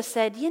would have just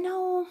said,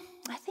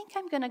 I think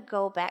I'm going to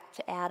go back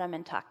to Adam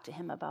and talk to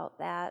him about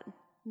that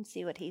and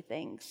see what he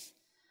thinks,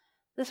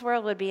 this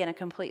world would be in a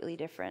completely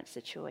different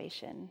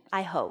situation,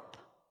 I hope.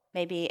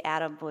 Maybe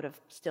Adam would have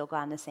still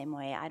gone the same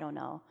way, I don't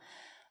know.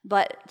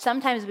 But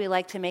sometimes we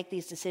like to make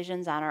these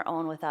decisions on our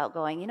own without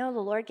going, the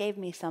Lord gave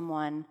me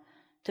someone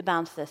to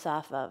bounce this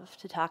off of,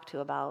 to talk to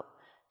about,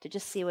 to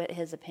just see what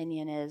his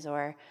opinion is,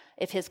 or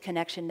if his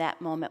connection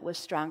that moment was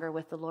stronger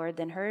with the Lord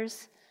than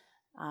hers,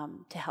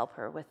 to help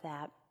her with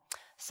that.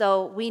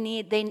 So we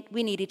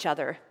need each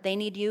other. They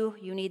need you,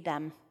 you need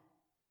them.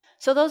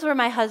 So those were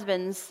my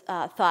husband's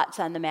thoughts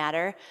on the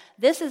matter.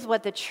 This is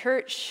what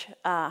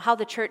how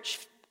the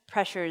church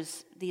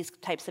pressures these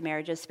types of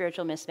marriages,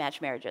 spiritual mismatched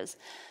marriages.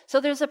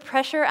 So there's a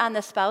pressure on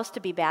the spouse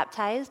to be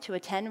baptized, to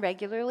attend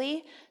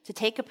regularly, to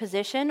take a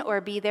position or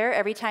be there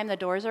every time the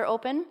doors are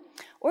open,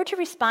 or to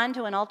respond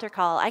to an altar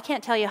call. I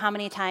can't tell you how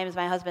many times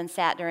my husband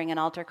sat during an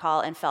altar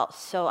call and felt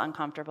so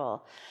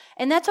uncomfortable.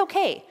 And that's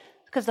okay,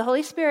 because the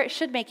Holy Spirit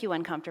should make you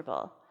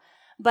uncomfortable.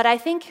 But I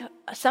think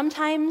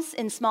sometimes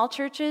in small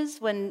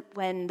churches, when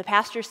the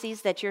pastor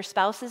sees that your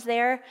spouse is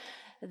there,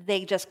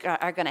 they just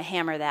are going to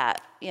hammer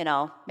that,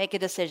 make a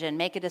decision,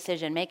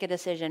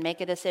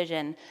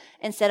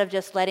 instead of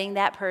just letting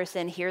that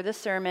person hear the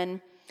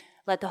sermon,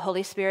 let the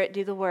Holy Spirit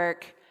do the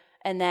work,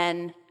 and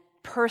then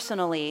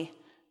personally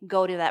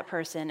go to that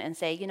person and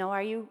say,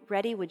 are you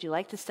ready? Would you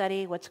like to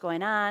study? What's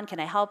going on? Can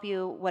I help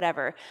you?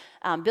 Whatever.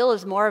 Bill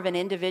is more of an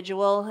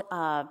individual,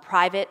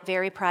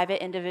 very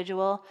private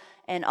individual,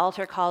 and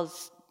altar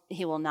calls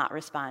he will not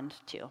respond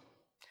to.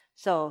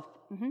 So,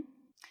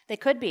 they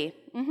could be.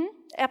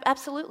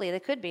 Absolutely, they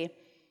could be.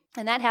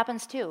 And that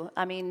happens too.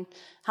 I mean,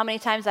 how many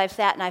times I've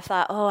sat and I've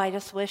thought, I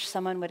just wish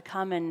someone would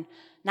come and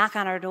knock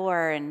on our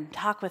door and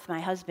talk with my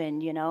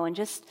husband, and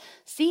just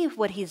see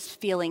what he's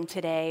feeling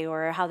today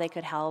or how they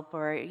could help,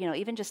 or,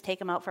 even just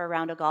take him out for a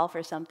round of golf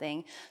or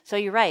something. So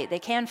you're right, they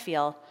can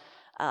feel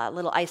a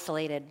little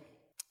isolated.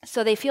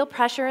 So they feel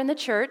pressure in the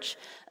church.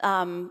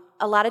 A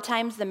lot of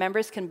times the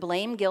members can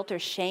blame, guilt, or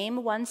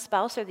shame one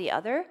spouse or the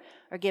other,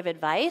 or give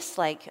advice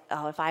like,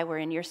 if I were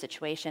in your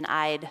situation,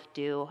 I'd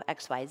do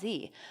X, Y,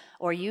 Z,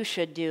 or you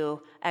should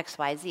do X,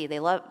 Y, Z.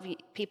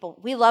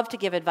 We love to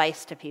give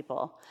advice to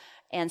people,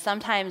 and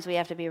sometimes we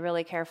have to be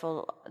really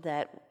careful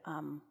that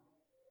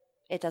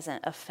it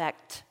doesn't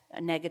affect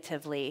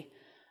negatively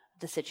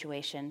the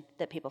situation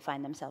that people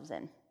find themselves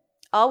in.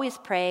 Always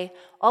pray,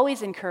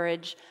 always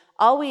encourage,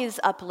 always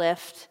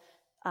uplift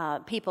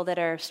people that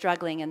are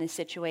struggling in these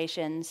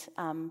situations.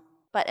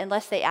 But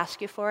unless they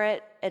ask you for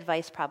it,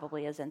 advice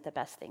probably isn't the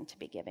best thing to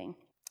be giving.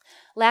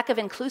 Lack of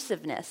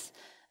inclusiveness.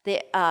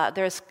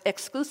 There's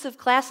exclusive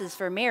classes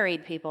for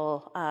married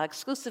people,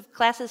 exclusive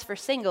classes for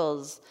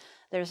singles.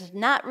 There's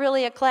not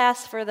really a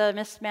class for the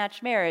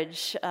mismatched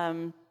marriage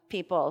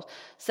people.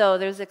 So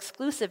there's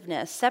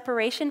exclusiveness,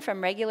 separation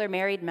from regular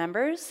married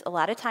members. A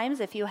lot of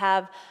times if you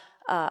have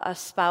a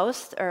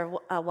spouse or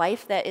a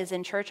wife that is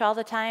in church all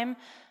the time,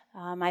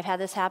 I've had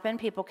this happen.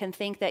 People can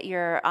think that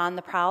you're on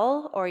the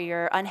prowl or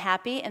you're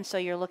unhappy, and so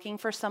you're looking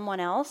for someone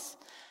else.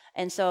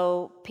 And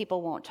so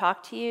people won't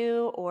talk to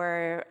you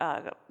or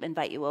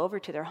invite you over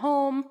to their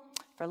home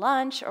for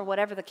lunch or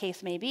whatever the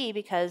case may be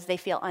because they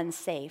feel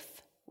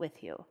unsafe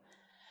with you.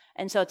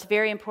 And so it's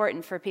very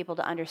important for people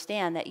to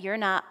understand that you're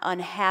not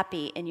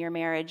unhappy in your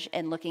marriage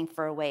and looking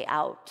for a way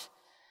out,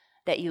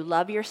 that you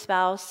love your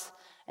spouse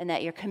and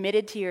that you're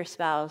committed to your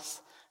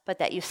spouse, but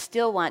that you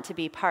still want to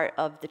be part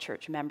of the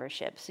church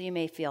membership. So you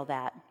may feel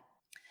that.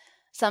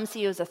 Some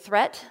see you as a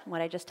threat,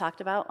 what I just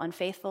talked about,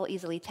 unfaithful,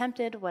 easily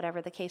tempted,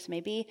 whatever the case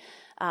may be.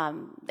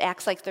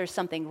 Acts like there's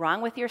something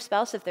wrong with your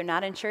spouse if they're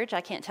not in church.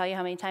 I can't tell you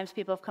how many times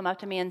people have come up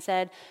to me and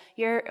said,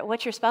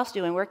 what's your spouse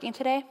doing, working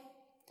today?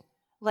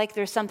 Like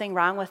there's something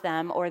wrong with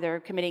them or they're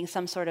committing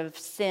some sort of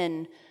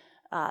sin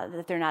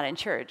that they're not in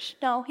church.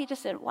 No, he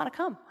just didn't want to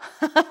come.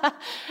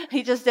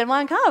 He just didn't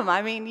want to come.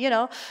 I mean,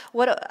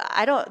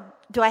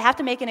 do I have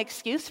to make an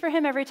excuse for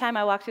him every time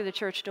I walk through the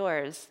church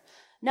doors?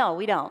 No,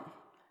 we don't.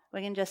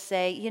 We can just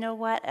say, you know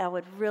what, I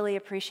would really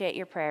appreciate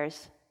your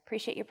prayers.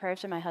 Appreciate your prayers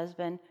for my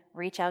husband.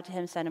 Reach out to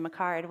him, send him a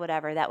card,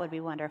 whatever. That would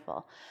be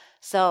wonderful.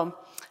 So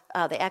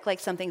they act like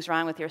something's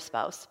wrong with your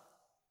spouse,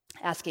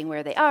 asking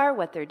where they are,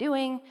 what they're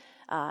doing.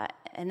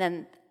 And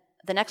then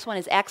the next one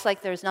is acts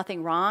like there's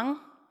nothing wrong.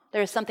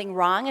 There is something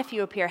wrong if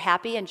you appear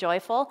happy and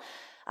joyful.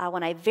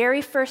 When I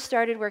very first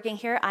started working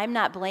here, I'm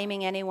not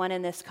blaming anyone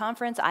in this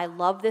conference. I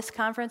love this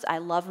conference. I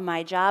love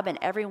my job, and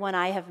everyone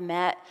I have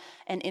met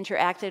and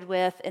interacted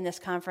with in this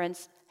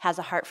conference has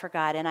a heart for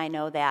God, and I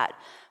know that.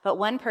 But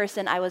one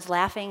person, I was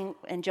laughing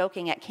and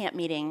joking at camp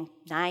meeting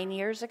 9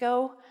 years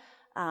ago,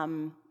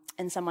 and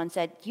someone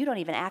said, "You don't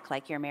even act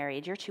like you're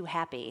married. You're too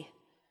happy."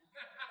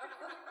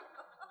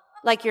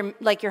 like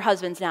your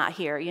husband's not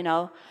here,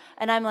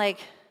 And I'm like,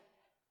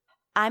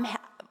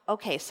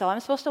 okay, so I'm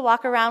supposed to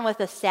walk around with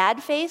a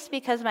sad face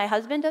because my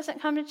husband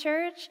doesn't come to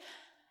church?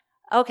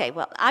 Okay,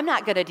 well, I'm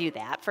not going to do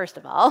that, first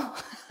of all.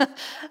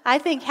 I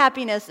think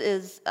happiness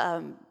is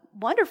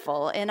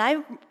wonderful.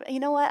 And you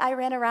know what? I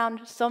ran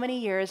around so many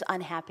years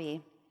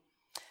unhappy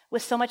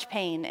with so much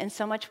pain and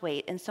so much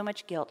weight and so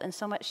much guilt and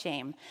so much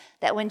shame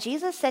that when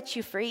Jesus sets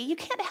you free, you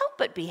can't help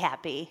but be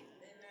happy.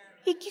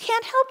 You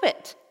can't help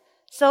it.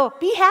 So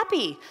be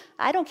happy.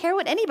 I don't care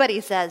what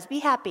anybody says. Be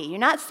happy. You're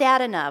not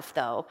sad enough,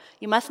 though.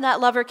 You must not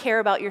love or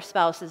care about your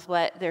spouse is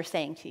what they're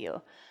saying to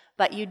you.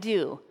 But you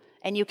do,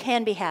 and you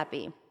can be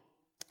happy.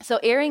 So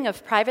airing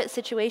of private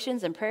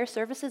situations and prayer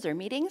services or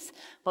meetings,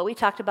 what we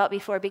talked about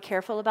before, be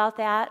careful about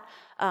that.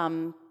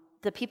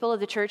 The people of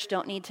the church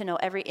don't need to know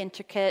every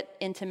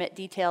intimate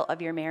detail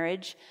of your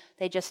marriage.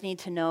 They just need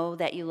to know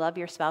that you love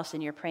your spouse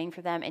and you're praying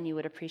for them and you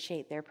would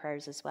appreciate their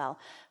prayers as well.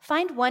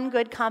 Find one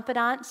good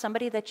confidant,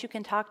 somebody that you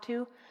can talk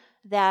to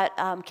that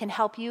can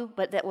help you,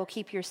 but that will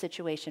keep your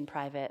situation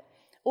private.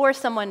 Or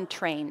someone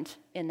trained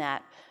in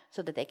that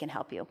so that they can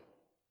help you.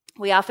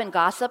 We often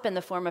gossip in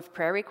the form of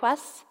prayer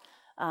requests.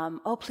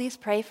 Please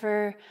pray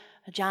for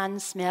John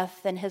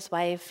Smith and his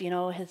wife.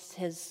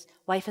 His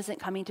wife isn't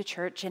coming to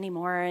church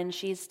anymore and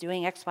she's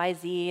doing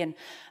XYZ, and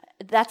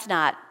that's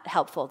not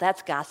helpful.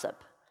 That's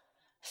gossip.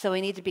 So we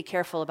need to be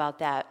careful about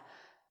that.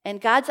 And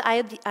God's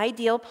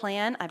ideal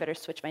plan, I better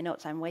switch my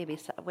notes. I'm way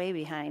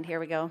behind. Here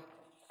we go.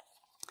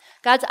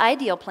 God's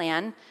ideal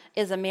plan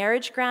is a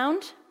marriage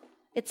ground.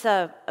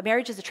 A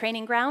marriage is a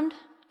training ground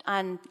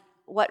on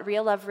what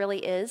real love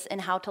really is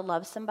and how to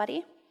love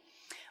somebody.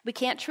 We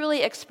can't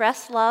truly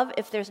express love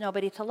if there's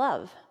nobody to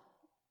love.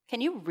 Can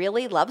you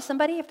really love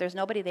somebody if there's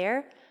nobody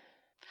there?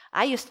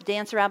 I used to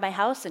dance around my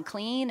house and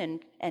clean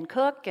and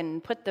cook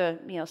and put the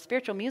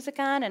spiritual music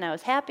on, and I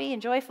was happy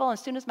and joyful. And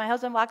as soon as my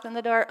husband walked in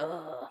the door,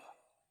 ugh.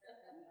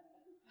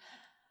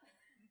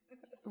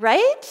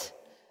 Right?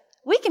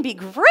 We can be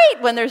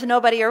great when there's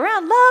nobody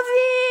around,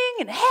 loving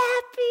and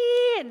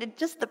happy and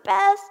just the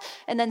best.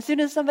 And then as soon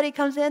as somebody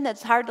comes in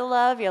that's hard to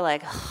love, you're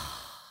like, oh.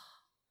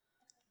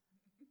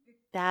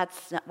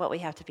 That's not what we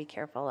have to be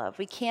careful of.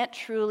 We can't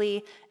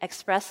truly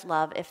express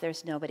love if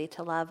there's nobody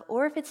to love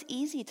or if it's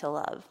easy to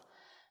love.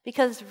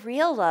 Because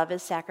real love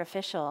is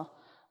sacrificial.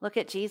 Look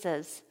at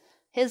Jesus.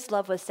 His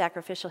love was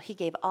sacrificial. He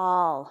gave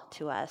all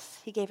to us.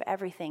 He gave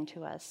everything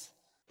to us.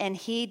 And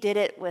he did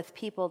it with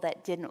people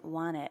that didn't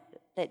want it,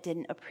 that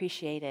didn't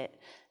appreciate it,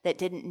 that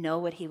didn't know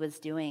what he was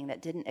doing,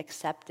 that didn't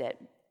accept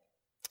it.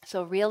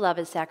 So real love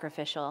is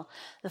sacrificial.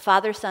 The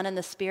Father, Son, and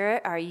the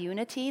Spirit are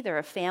unity. They're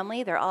a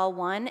family. They're all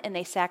one, and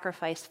they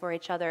sacrifice for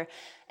each other.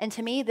 And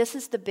to me, this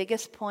is the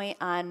biggest point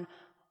on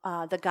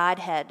the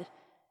Godhead,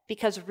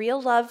 because real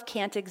love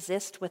can't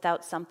exist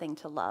without something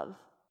to love.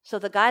 So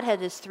the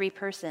Godhead is three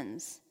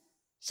persons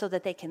so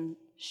that they can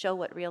show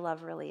what real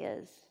love really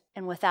is.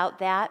 And without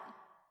that,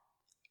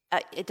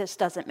 it just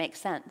doesn't make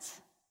sense.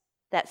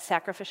 That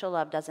sacrificial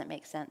love doesn't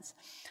make sense.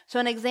 So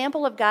an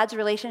example of God's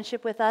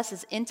relationship with us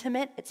is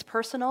intimate, it's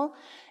personal,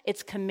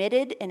 it's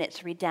committed, and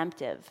it's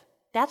redemptive.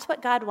 That's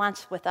what God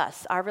wants with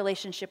us. Our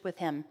relationship with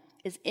him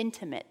is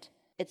intimate,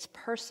 it's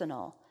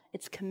personal,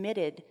 it's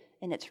committed,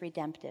 and it's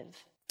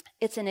redemptive.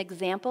 It's an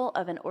example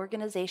of an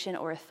organization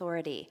or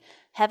authority.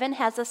 Heaven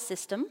has a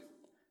system,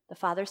 the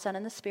Father, Son,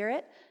 and the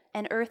Spirit,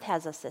 and earth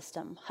has a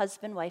system,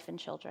 husband, wife, and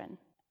children.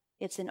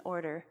 It's in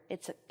order.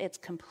 It's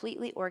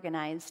completely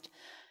organized.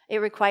 It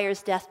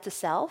requires death to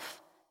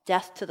self,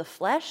 death to the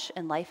flesh,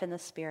 and life in the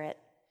Spirit.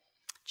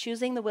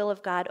 Choosing the will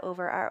of God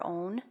over our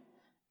own,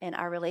 and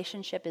our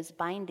relationship is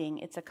binding.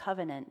 It's a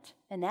covenant,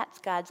 and that's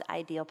God's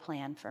ideal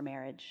plan for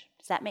marriage.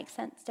 Does that make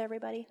sense to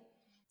everybody?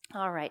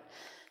 All right.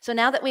 So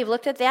now that we've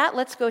looked at that,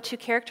 let's go to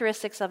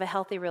characteristics of a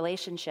healthy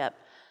relationship.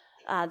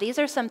 These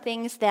are some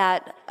things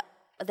that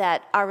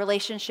our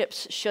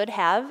relationships should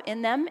have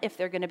in them if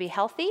they're going to be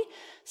healthy.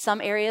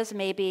 Some areas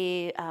may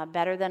be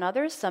better than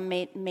others. Some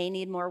may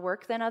need more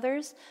work than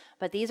others.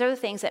 But these are the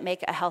things that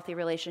make a healthy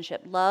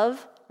relationship.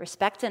 Love,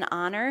 respect and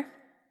honor,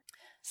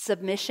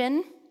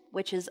 submission,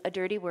 which is a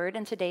dirty word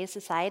in today's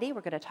society.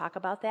 We're going to talk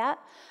about that.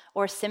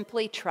 Or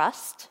simply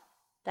trust.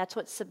 That's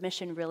what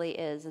submission really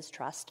is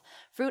trust.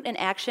 Fruit and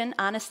action,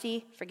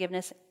 honesty,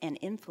 forgiveness, and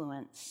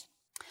influence.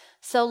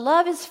 So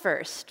love is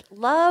first.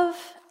 Love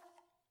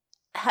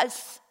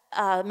has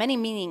many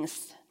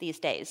meanings these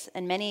days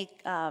and many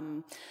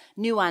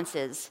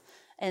nuances.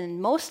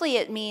 And mostly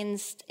it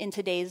means in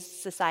today's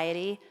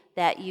society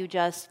that you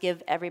just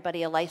give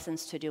everybody a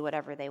license to do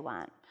whatever they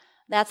want.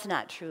 That's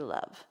not true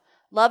love.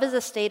 Love is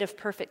a state of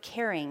perfect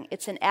caring.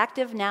 It's an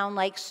active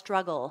noun-like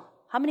struggle.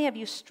 How many of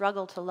you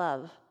struggle to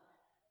love?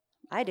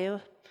 I do.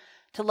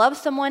 To love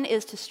someone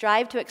is to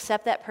strive to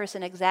accept that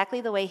person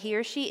exactly the way he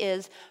or she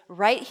is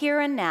right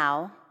here and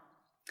now,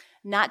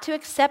 not to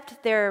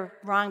accept their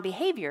wrong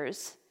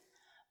behaviors,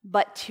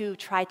 but to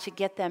try to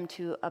get them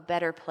to a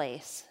better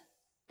place.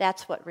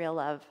 That's what real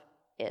love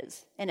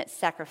is, and it's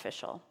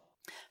sacrificial.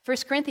 1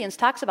 Corinthians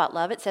talks about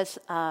love. It says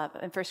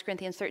in 1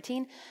 Corinthians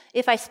 13,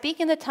 if I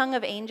speak in the tongue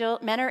of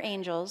men or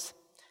angels,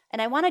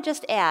 and I want to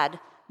just add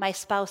my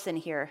spouse in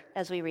here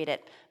as we read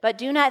it, but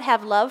do not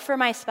have love for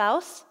my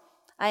spouse,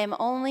 I am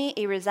only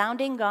a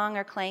resounding gong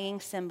or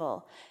clanging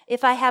cymbal.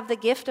 If I have the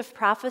gift of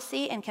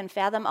prophecy and can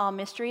fathom all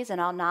mysteries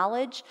and all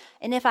knowledge,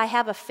 and if I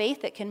have a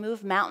faith that can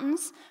move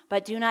mountains,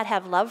 but do not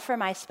have love for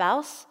my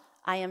spouse,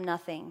 I am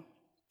nothing.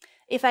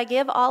 If I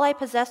give all I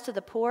possess to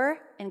the poor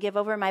and give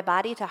over my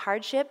body to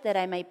hardship that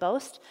I may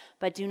boast,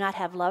 but do not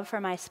have love for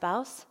my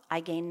spouse,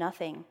 I gain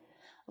nothing.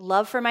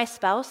 Love for my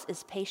spouse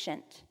is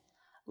patient.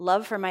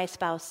 Love for my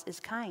spouse is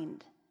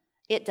kind.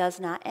 It does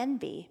not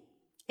envy.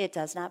 It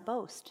does not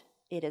boast.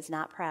 It is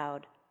not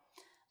proud.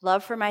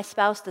 Love for my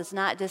spouse does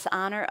not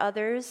dishonor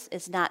others,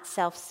 is not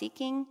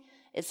self-seeking,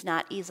 is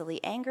not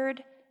easily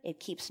angered,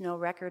 it keeps no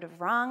record of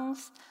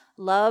wrongs.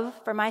 Love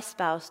for my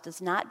spouse does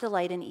not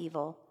delight in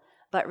evil,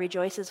 but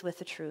rejoices with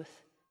the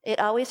truth. It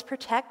always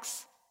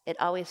protects, it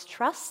always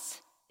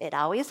trusts, it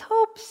always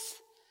hopes,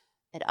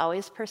 it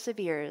always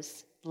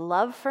perseveres.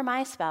 Love for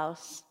my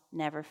spouse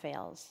never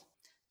fails.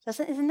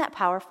 Isn't that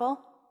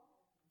powerful?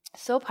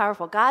 So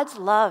powerful. God's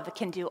love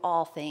can do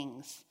all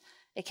things.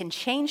 It can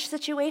change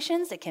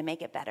situations. It can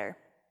make it better.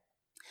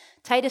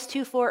 Titus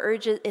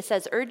 2:4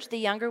 says, urge the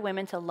younger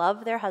women to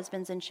love their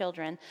husbands and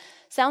children.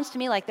 Sounds to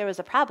me like there was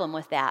a problem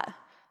with that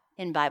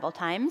in Bible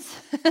times.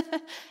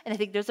 And I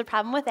think there's a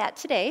problem with that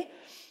today.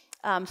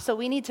 So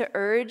we need to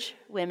urge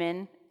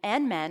women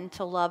and men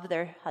to love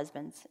their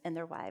husbands and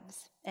their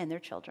wives and their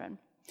children.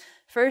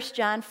 1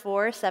 John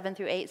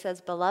 4:7-8 says,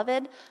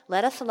 beloved,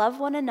 let us love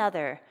one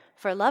another,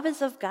 for love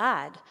is of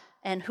God,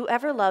 and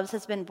whoever loves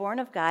has been born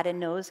of God and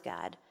knows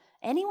God.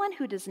 Anyone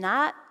who does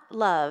not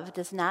love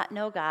does not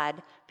know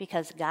God,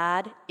 because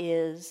God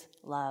is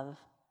love.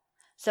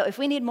 So if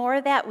we need more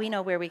of that, we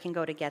know where we can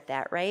go to get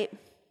that, right?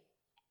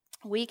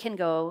 We can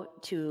go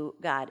to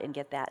God and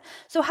get that.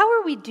 So how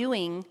are we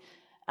doing,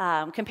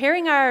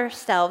 comparing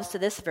ourselves to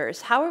this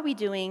verse, how are we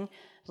doing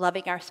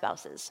loving our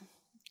spouses?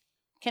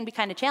 Can be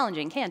kind of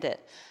challenging, can't it?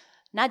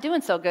 Not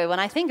doing so good when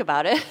I think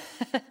about it.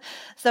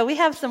 So we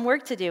have some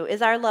work to do.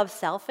 Is our love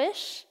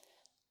selfish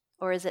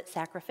or is it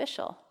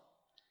sacrificial?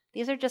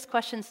 These are just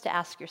questions to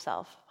ask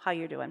yourself, how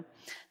you're doing.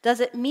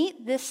 Does it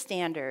meet this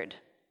standard?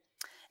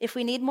 If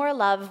we need more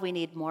love, we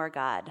need more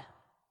God,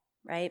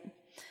 right?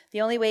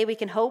 The only way we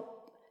can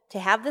hope to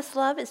have this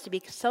love is to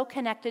be so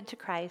connected to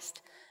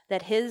Christ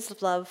that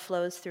his love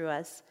flows through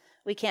us.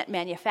 We can't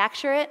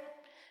manufacture it.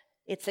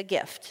 It's a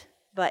gift,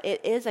 but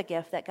it is a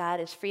gift that God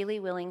is freely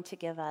willing to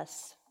give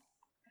us.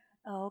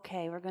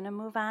 Okay, we're going to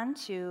move on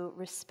to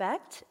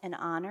respect and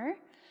honor.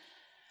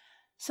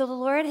 So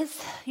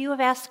you have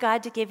asked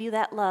God to give you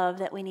that love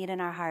that we need in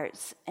our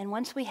hearts. And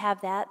once we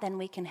have that, then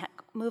we can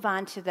move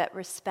on to that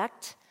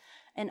respect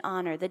and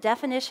honor. The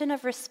definition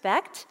of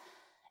respect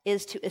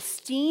is to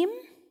esteem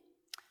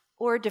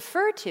or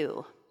defer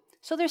to.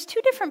 So there's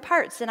two different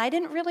parts, and I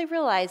didn't really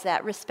realize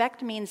that.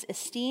 Respect means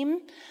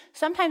esteem.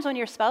 Sometimes when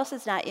your spouse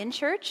is not in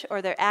church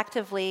or they're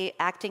actively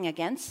acting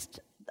against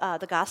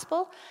the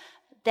gospel,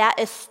 that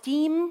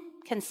esteem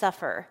can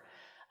suffer,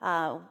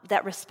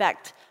 that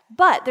respect.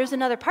 But there's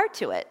another part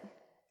to it.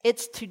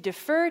 It's to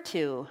defer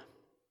to.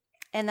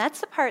 And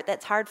that's the part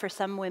that's hard for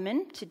some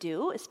women to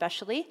do,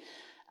 especially.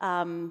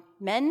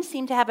 Men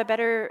seem to have a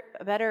better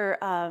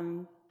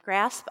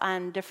grasp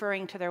on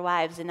deferring to their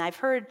wives. And I've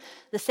heard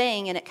the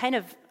saying, and it kind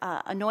of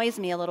annoys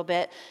me a little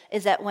bit,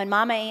 is that when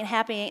mama ain't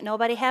happy, ain't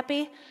nobody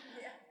happy.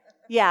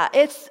 Yeah,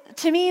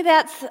 to me,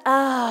 that's,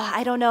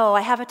 I don't know, I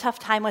have a tough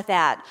time with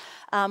that.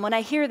 When I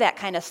hear that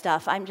kind of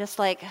stuff, I'm just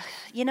like,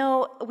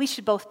 we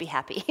should both be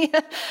happy.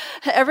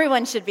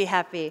 Everyone should be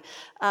happy.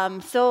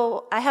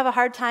 So I have a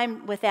hard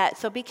time with that.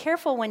 So be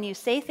careful when you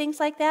say things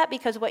like that,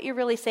 because what you're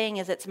really saying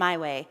is it's my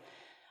way.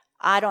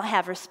 I don't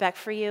have respect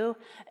for you,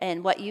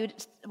 and what you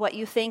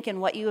think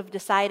and what you have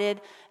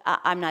decided,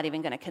 I'm not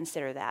even going to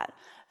consider that.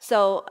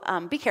 So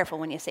be careful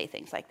when you say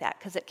things like that,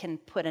 because it can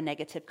put a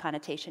negative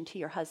connotation to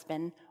your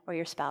husband or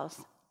your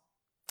spouse.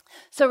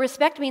 So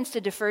respect means to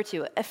defer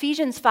to.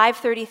 Ephesians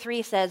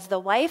 5:33 says, the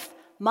wife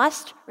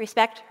must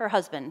respect her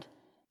husband.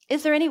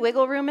 Is there any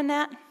wiggle room in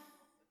that?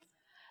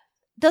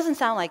 Doesn't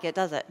sound like it,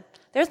 does it?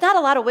 There's not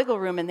a lot of wiggle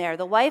room in there.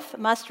 The wife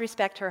must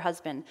respect her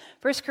husband.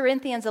 1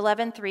 Corinthians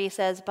 11:3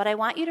 says, but I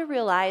want you to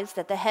realize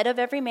that the head of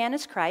every man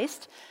is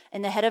Christ,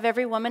 and the head of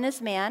every woman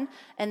is man,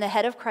 and the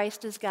head of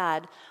Christ is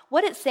God.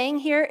 What it's saying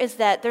here is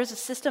that there's a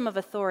system of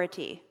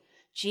authority.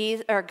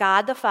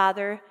 God the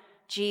Father,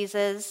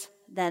 Jesus,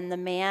 then the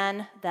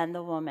man, then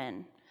the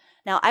woman.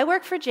 Now, I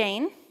work for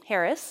Jane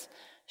Harris.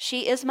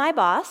 She is my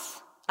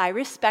boss. I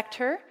respect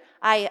her.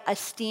 I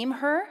esteem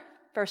her,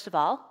 first of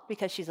all,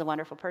 because she's a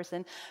wonderful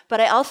person,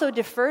 but I also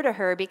defer to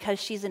her because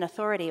she's an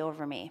authority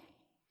over me.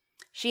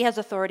 She has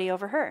authority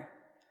over her.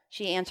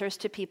 She answers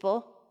to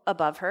people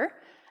above her,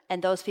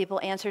 and those people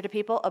answer to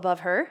people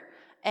above her,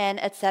 and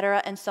et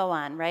cetera, and so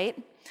on, right?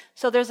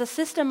 So there's a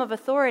system of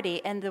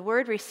authority, and the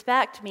word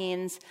respect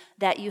means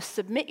that you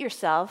submit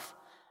yourself,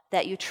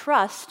 that you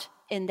trust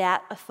in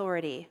that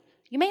authority.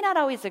 You may not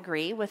always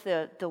agree with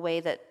the way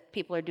that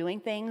people are doing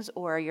things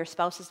or your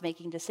spouse is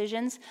making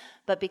decisions,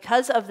 but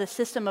because of the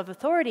system of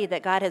authority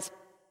that God has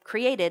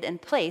created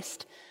and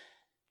placed,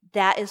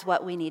 that is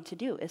what we need to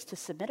do, is to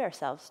submit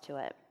ourselves to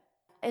it.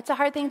 It's a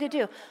hard thing to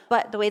do,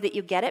 but the way that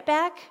you get it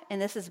back,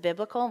 and this is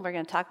biblical, and we're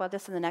going to talk about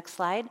this in the next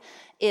slide,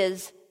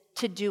 is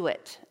to do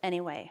it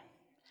anyway.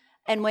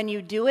 And when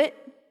you do it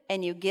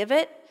and you give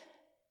it,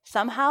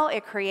 somehow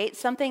it creates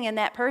something in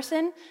that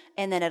person,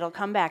 and then it'll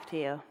come back to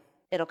you.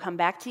 It'll come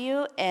back to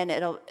you, and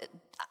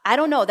I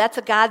don't know, that's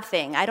a God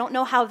thing. I don't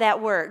know how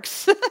that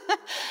works.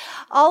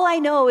 All I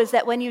know is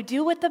that when you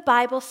do what the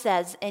Bible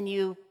says and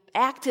you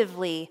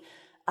actively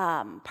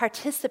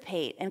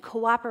participate and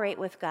cooperate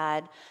with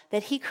God,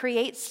 that He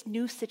creates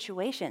new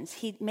situations.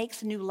 He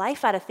makes new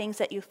life out of things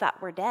that you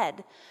thought were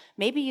dead.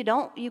 Maybe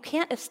you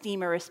can't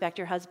esteem or respect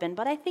your husband,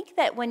 but I think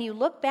that when you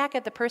look back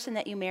at the person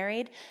that you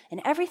married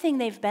and everything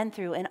they've been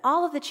through and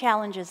all of the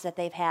challenges that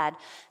they've had,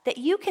 that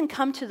you can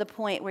come to the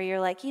point where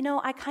you're like,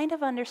 I kind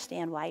of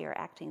understand why you're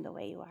acting the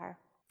way you are.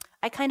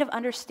 I kind of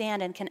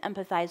understand and can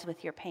empathize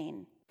with your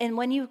pain. And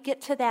when you get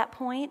to that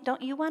point,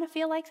 don't you want to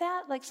feel like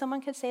that? Like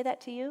someone could say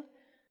that to you?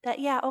 That,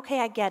 yeah,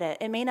 okay, I get it.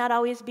 It may not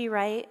always be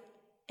right,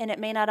 and it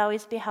may not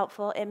always be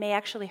helpful. It may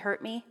actually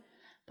hurt me,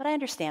 but I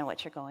understand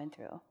what you're going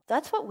through.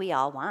 That's what we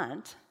all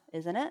want,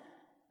 isn't it?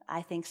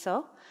 I think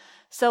so.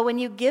 So when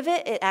you give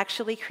it, it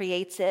actually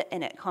creates it,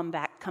 and it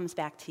comes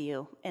back to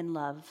you in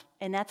love.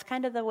 And that's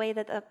kind of the way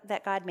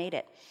that God made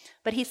it.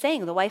 But He's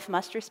saying the wife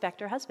must respect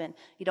her husband.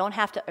 You don't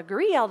have to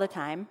agree all the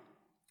time,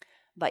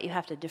 but you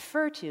have to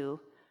defer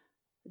to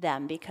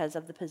them because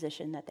of the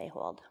position that they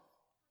hold.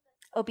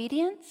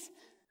 Obedience?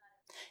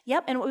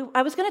 Yep, and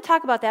I was going to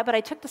talk about that, but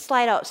I took the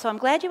slide out, so I'm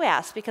glad you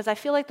asked, because I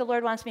feel like the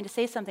Lord wants me to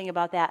say something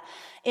about that.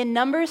 In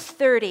Numbers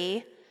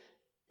 30,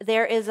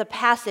 there is a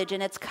passage,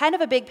 and it's kind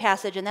of a big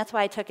passage, and that's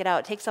why I took it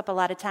out. It takes up a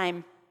lot of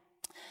time.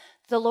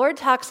 The Lord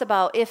talks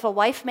about if a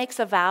wife makes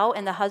a vow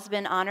and the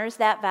husband honors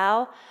that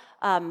vow,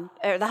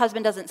 or the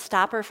husband doesn't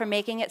stop her from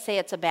making it, say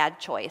it's a bad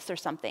choice or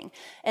something,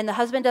 and the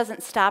husband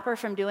doesn't stop her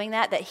from doing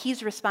that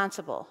he's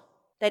responsible.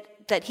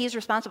 That he's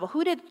responsible.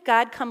 Who did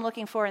God come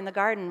looking for in the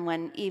garden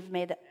when Eve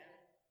made it?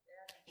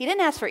 He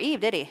didn't ask for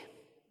Eve, did he?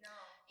 No.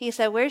 He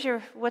said,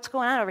 what's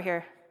going on over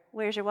here?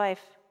 Where's your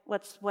wife?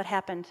 What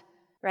happened?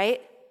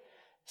 Right?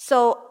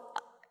 So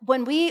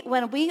when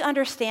we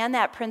understand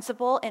that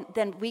principle, and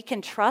then we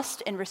can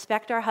trust and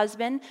respect our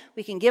husband,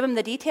 we can give him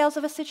the details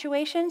of a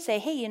situation, say,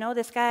 hey,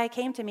 this guy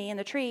came to me in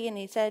the tree and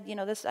he said,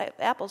 this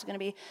apple's going to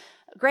be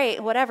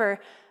great, whatever,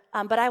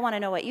 but I want to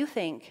know what you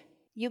think.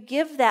 You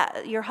give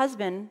your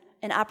husband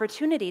an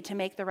opportunity to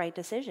make the right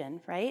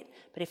decision, right?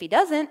 But if he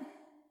doesn't,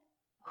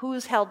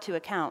 who's held to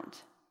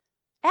account?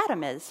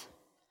 Adam is.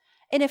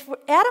 And if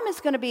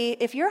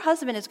your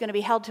husband is going to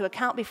be held to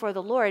account before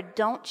the Lord,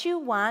 don't you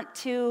want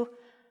to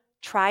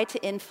try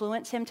to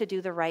influence him to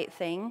do the right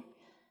thing?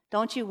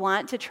 Don't you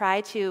want to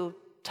try to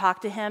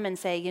talk to him and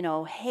say,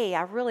 hey,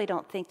 I really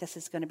don't think this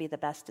is going to be the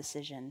best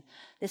decision.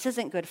 This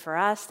isn't good for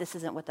us. This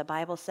isn't what the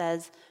Bible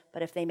says.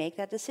 But if they make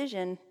that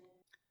decision,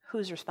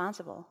 who's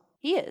responsible?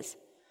 He is.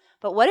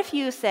 But what if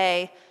he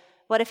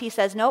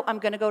says, nope, I'm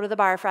going to go to the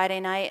bar Friday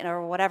night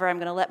or whatever, I'm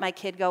going to let my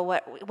kid go,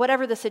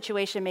 whatever the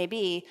situation may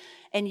be,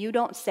 and you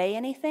don't say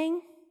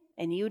anything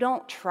and you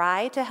don't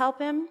try to help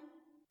him,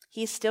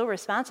 he's still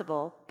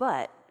responsible,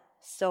 but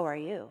so are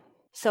you.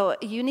 So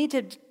you need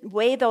to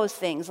weigh those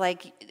things.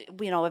 Like,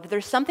 if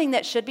there's something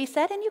that should be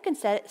said, and you can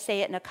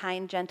say it in a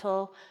kind,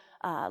 gentle,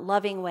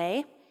 loving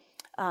way,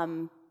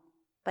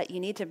 but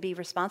you need to be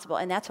responsible.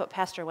 And that's what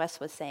Pastor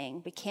West was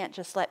saying. We can't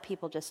just let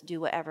people just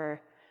do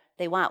whatever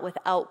they want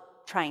without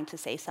trying to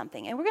say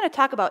something. And we're going to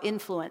talk about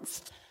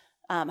influence,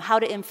 how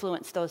to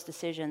influence those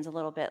decisions just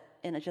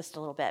a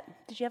little bit.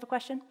 Did you have a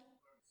question?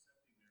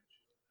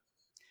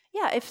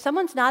 Yeah, if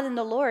someone's not in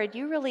the Lord,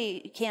 you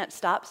really can't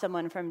stop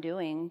someone from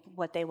doing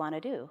what they want to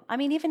do. I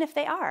mean, even if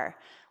they are.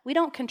 We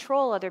don't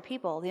control other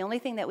people. The only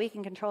thing that we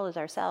can control is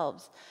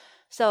ourselves.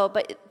 So,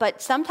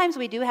 but sometimes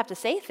we do have to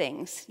say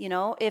things,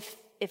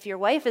 If your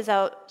wife is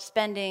out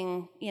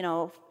spending,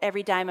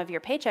 every dime of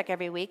your paycheck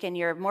every week and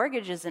your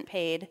mortgage isn't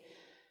paid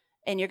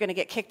and you're going to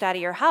get kicked out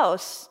of your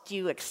house, do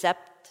you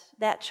accept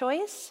that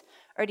choice?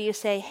 Or do you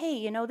say,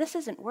 hey, this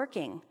isn't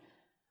working.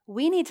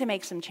 We need to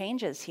make some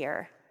changes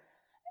here.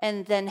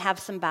 And then have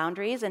some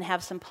boundaries and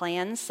have some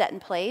plans set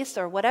in place,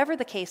 or whatever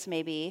the case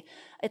may be.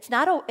 It's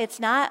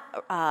not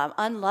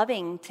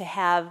unloving to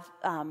have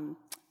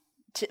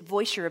to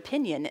voice your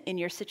opinion in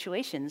your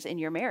situations in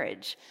your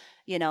marriage.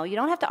 You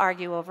don't have to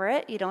argue over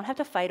it. You don't have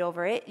to fight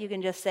over it. You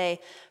can just say,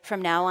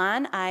 from now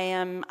on,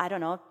 I'm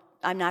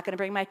not going to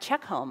bring my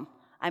check home.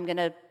 I'm going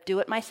to do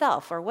it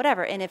myself or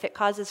whatever. And if it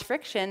causes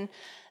friction,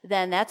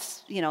 then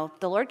that's,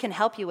 the Lord can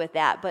help you with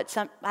that. But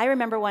I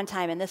remember one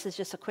time, and this is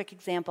just a quick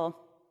example.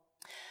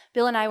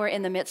 Bill and I were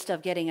in the midst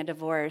of getting a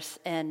divorce,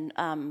 and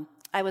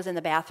I was in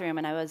the bathroom,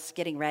 and I was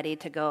getting ready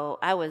to go.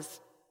 I was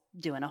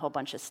doing a whole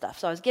bunch of stuff.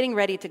 So I was getting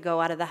ready to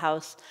go out of the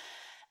house,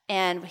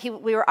 and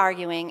we were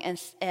arguing,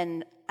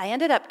 and I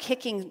ended up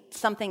kicking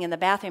something in the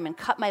bathroom and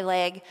cut my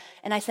leg,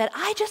 and I said,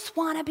 I just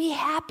want to be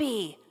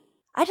happy.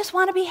 I just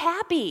want to be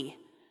happy.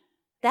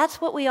 That's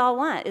what we all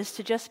want, is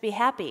to just be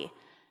happy.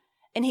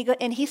 And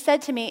he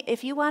said to me,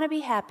 if you want to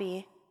be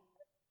happy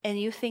and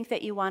you think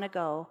that you want to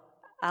go,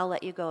 I'll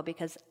let you go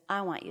because I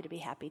want you to be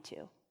happy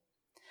too.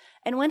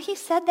 And when he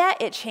said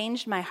that, it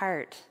changed my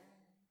heart.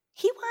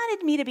 He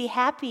wanted me to be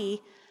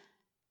happy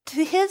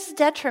to his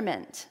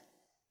detriment.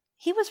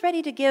 He was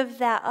ready to give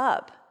that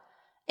up.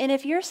 And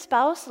if your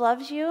spouse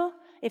loves you,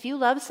 if you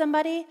love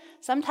somebody,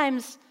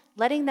 sometimes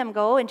letting them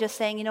go and just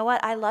saying, you know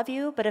what, I love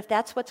you, but if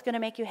that's what's going to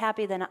make you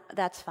happy, then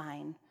that's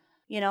fine.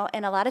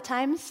 And a lot of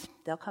times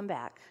they'll come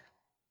back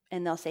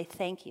and they'll say,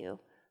 thank you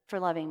for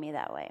loving me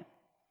that way.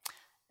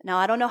 Now,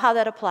 I don't know how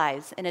that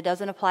applies, and it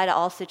doesn't apply to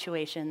all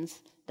situations,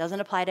 doesn't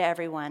apply to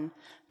everyone,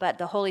 but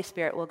the Holy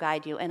Spirit will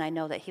guide you, and I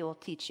know that he will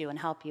teach you and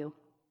help you.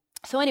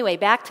 So anyway,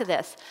 back to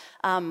this,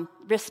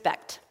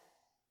 respect.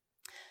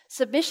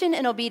 Submission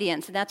and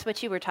obedience, and that's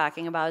what you were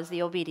talking about, is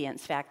the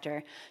obedience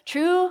factor.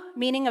 True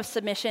meaning of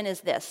submission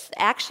is this: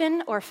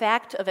 action or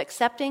fact of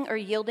accepting or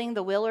yielding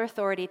the will or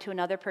authority to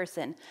another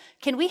person.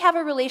 Can we have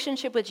a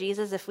relationship with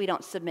Jesus if we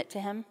don't submit to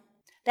him?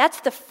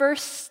 That's the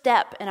first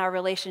step in our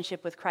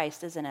relationship with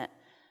Christ, isn't it?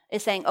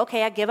 Is saying,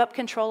 okay, I give up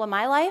control of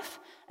my life,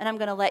 and I'm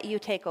going to let you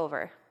take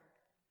over.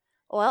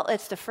 Well,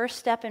 it's the first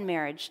step in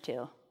marriage,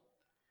 too.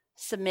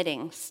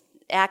 Submitting,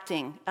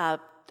 acting,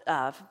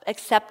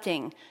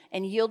 accepting,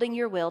 and yielding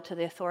your will to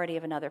the authority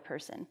of another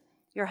person.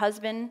 Your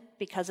husband,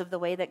 because of the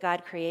way that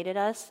God created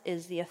us,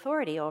 is the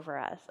authority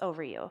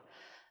over you.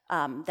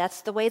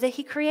 That's the way that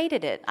he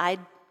created it.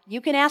 You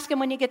can ask him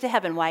when you get to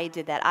heaven why he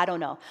did that. I don't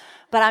know.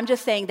 But I'm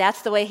just saying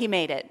that's the way he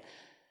made it.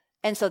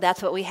 And so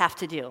that's what we have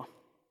to do.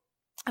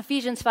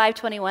 Ephesians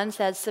 5:21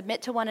 says,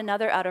 submit to one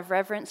another out of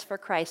reverence for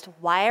Christ.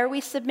 Why are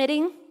we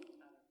submitting?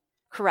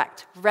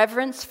 Correct.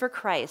 Reverence for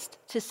Christ.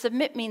 To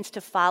submit means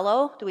to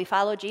follow. Do we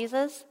follow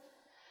Jesus?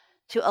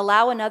 To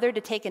allow another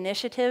to take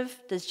initiative.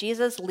 Does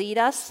Jesus lead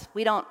us?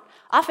 We don't.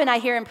 Often I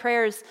hear in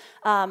prayers,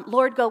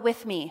 Lord, go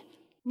with me.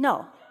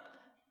 No.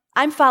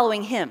 I'm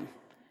following him.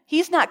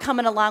 He's not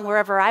coming along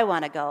wherever I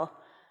want to go.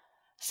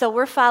 So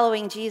we're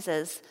following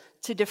Jesus.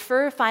 To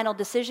defer final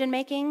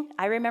decision-making.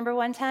 I remember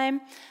one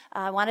time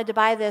I wanted to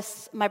buy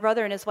this. My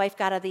brother and his wife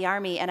got out of the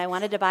Army, and I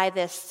wanted to buy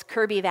this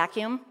Kirby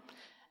vacuum.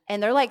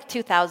 And they're like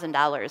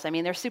 $2,000. I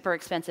mean, they're super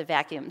expensive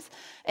vacuums.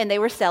 And they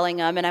were selling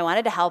them, and I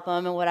wanted to help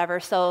them and whatever.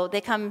 So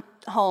they come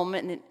home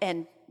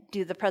and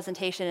do the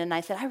presentation, and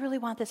I said, I really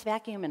want this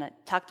vacuum. And I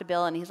talked to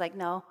Bill, and he's like,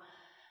 no.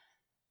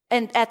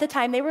 And at the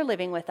time, they were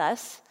living with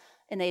us,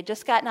 and they had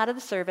just gotten out of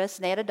the service,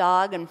 and they had a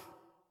dog, and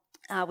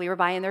we were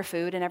buying their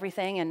food and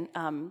everything, and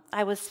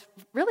I was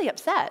really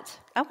upset.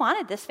 I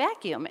wanted this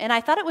vacuum, and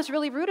I thought it was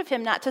really rude of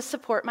him not to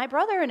support my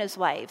brother and his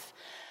wife.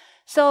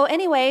 So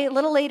anyway,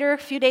 a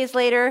few days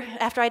later,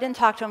 after I didn't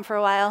talk to him for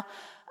a while,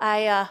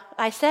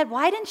 I said,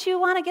 why didn't you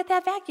want to get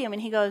that vacuum?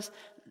 And he goes,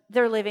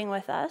 they're living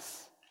with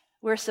us.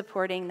 We're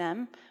supporting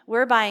them.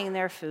 We're buying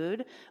their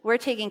food. We're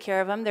taking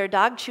care of them. Their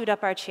dog chewed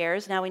up our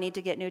chairs. Now we need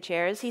to get new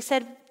chairs. He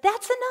said,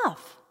 that's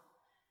enough.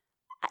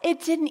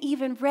 It didn't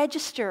even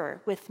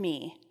register with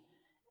me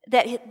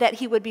that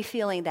he would be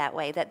feeling that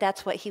way,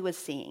 that's what he was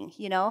seeing,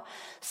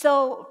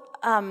 So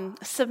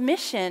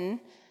submission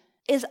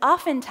is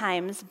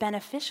oftentimes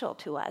beneficial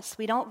to us.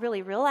 We don't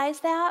really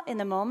realize that in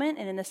the moment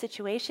and in the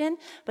situation,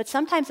 but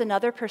sometimes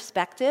another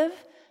perspective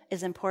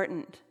is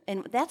important.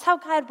 And that's how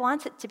God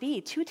wants it to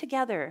be, two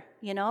together,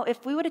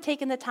 If we would have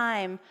taken the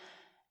time,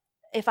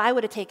 if I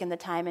would have taken the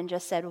time and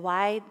just said,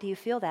 why do you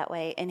feel that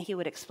way? And he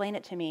would explain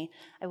it to me,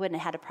 I wouldn't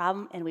have had a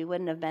problem, and we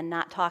wouldn't have been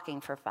not talking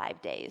for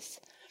 5 days.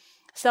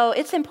 So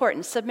it's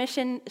important.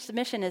 Submission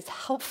is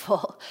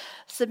helpful.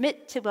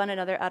 Submit to one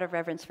another out of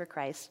reverence for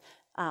Christ.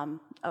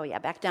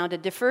 Back down to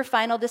defer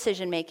final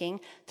decision-making,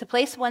 to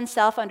place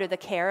oneself under the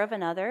care of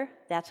another.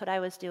 That's what I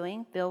was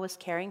doing. Bill was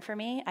caring for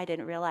me. I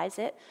didn't realize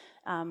it.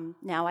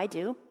 Now I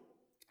do.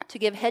 To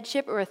give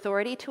headship or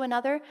authority to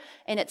another.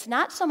 And it's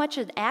not so much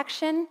an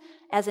action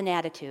as an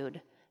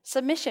attitude.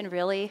 Submission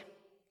really,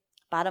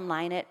 bottom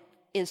line, it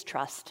is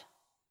trust.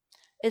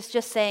 It's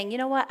just saying, you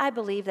know what, I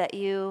believe that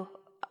you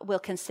will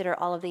consider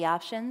all of the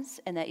options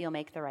and that you'll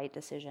make the right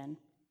decision.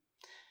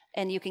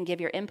 And you can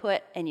give your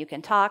input and you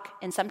can talk.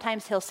 And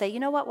sometimes he'll say, you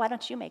know what, why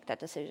don't you make that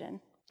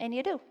decision? And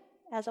you do.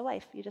 As a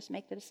wife, you just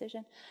make the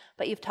decision.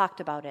 But you've talked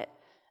about it.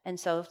 And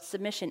so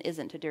submission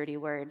isn't a dirty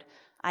word.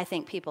 I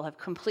think people have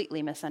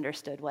completely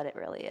misunderstood what it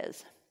really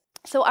is.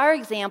 So our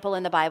example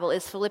in the Bible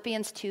is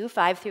Philippians 2,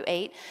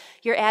 5-8.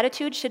 Your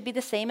attitude should be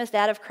the same as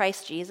that of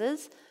Christ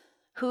Jesus,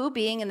 who,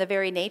 being in the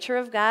very nature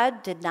of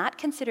God, did not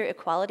consider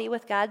equality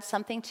with God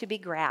something to be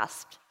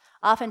grasped.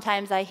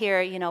 Oftentimes I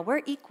hear,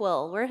 we're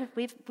equal.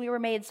 We were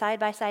made side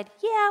by side.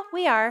 Yeah,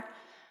 we are.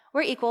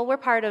 We're equal. We're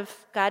part of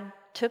God.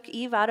 Took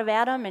Eve out of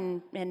Adam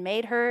and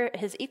made her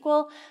his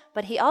equal,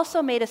 but he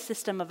also made a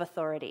system of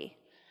authority.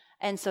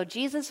 And so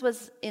Jesus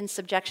was in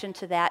subjection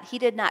to that. He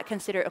did not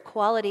consider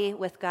equality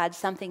with God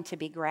something to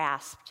be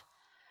grasped,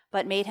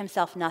 but made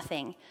himself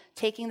nothing,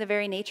 taking the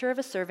very nature of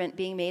a servant,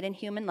 being made in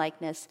human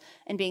likeness,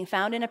 and being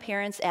found in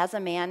appearance as a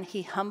man,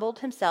 he humbled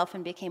himself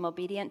and became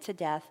obedient to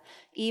death,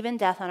 even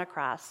death on a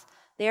cross.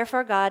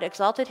 Therefore God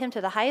exalted him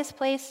to the highest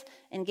place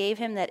and gave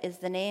him that is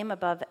the name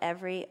above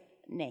every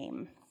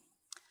name.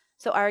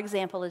 So our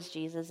example is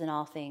Jesus in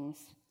all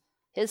things.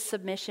 His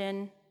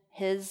submission,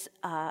 his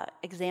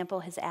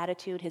example, his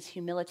attitude, his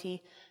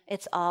humility,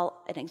 it's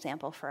all an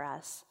example for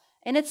us.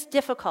 And it's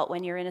difficult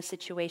when you're in a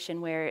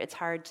situation where it's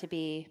hard to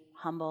be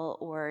humble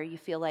or you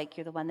feel like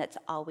you're the one that's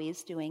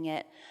always doing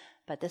it.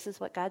 But this is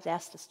what God's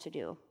asked us to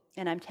do.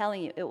 And I'm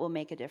telling you, it will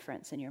make a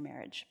difference in your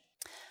marriage.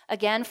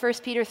 Again, 1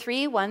 Peter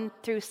 3,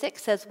 1-6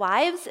 says,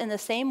 wives, in the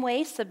same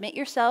way, submit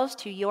yourselves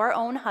to your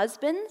own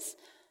husbands.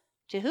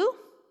 To who?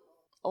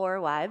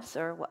 Or wives,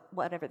 or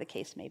whatever the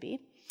case may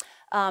be.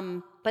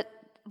 But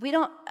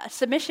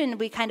submission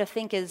we kind of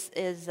think is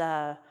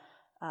a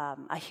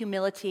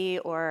humility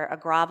or a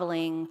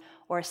groveling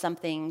or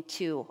something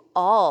to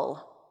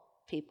all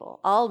people,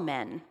 all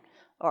men,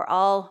 or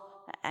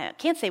all, I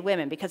can't say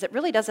women because it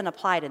really doesn't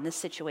apply in this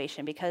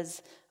situation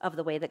because of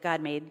the way that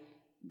God made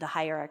the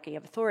hierarchy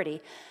of authority.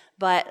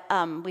 But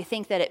we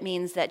think that it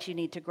means that you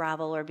need to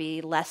grovel or be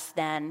less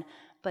than,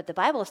 but the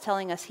Bible is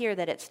telling us here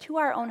that it's to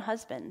our own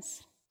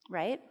husbands,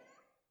 right?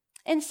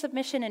 And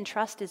submission and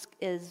trust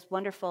is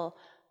wonderful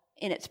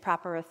in its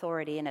proper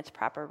authority, in its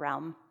proper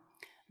realm.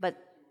 But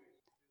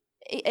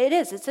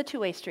it's a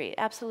two-way street,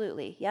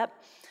 absolutely, yep.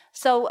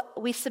 So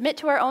we submit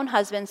to our own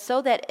husbands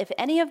so that if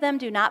any of them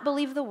do not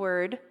believe the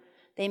word,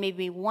 they may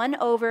be won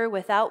over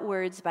without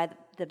words by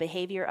the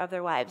behavior of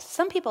their wives.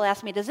 Some people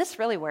ask me, does this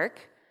really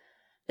work?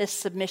 This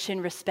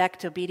submission,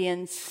 respect,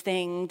 obedience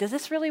thing, does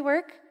this really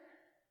work?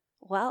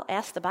 Well,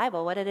 ask the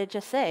Bible. What did it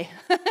just say?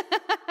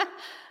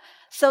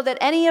 So that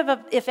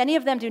if any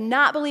of them do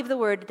not believe the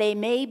word, they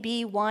may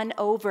be won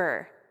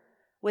over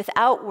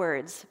without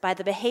words by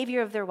the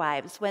behavior of their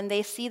wives when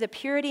they see the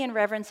purity and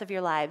reverence of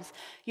your lives.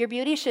 Your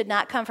beauty should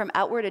not come from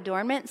outward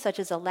adornment, such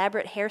as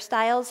elaborate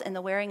hairstyles and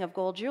the wearing of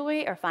gold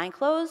jewelry or fine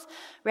clothes.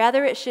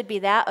 Rather, it should be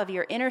that of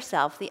your inner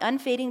self, the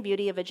unfading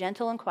beauty of a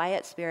gentle and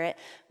quiet spirit,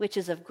 which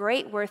is of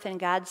great worth in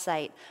God's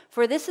sight.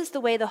 For this is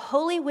the way the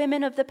holy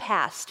women of the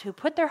past, who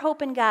put their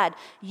hope in God,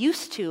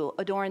 used to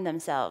adorn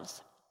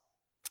themselves.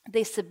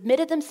 They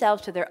submitted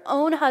themselves to their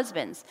own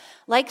husbands,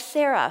 like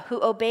Sarah,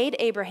 who obeyed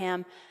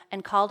Abraham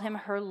and called him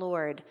her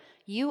Lord.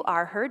 You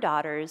are her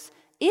daughters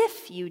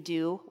if you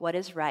do what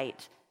is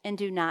right and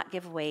do not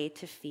give way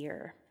to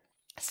fear.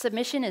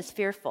 Submission is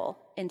fearful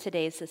in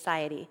today's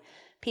society.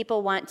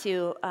 People want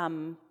to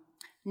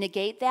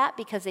negate that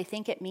because they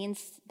think it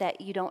means that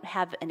you don't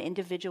have an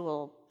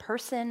individual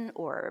person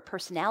or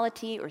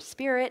personality or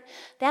spirit.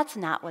 That's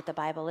not what the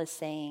Bible is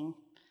saying.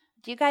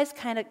 Do you guys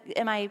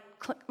am I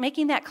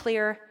making that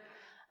clear?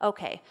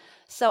 Okay,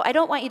 so I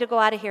don't want you to go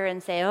out of here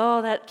and say,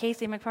 oh, that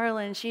Kasey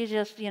McFarland, she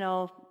just,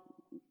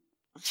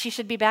 she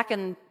should be back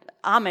in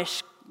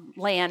Amish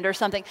land or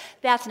something.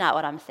 That's not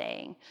what I'm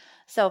saying.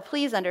 So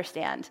please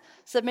understand,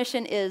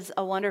 submission is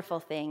a wonderful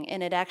thing,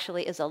 and it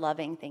actually is a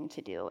loving thing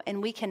to do.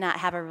 And we cannot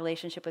have a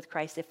relationship with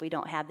Christ if we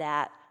don't have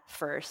that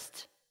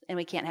first, and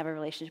we can't have a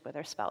relationship with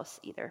our spouse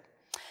either.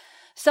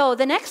 So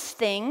the next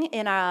thing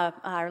in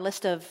our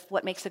list of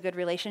what makes a good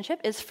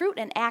relationship is fruit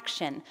and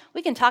action.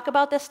 We can talk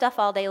about this stuff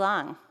all day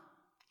long,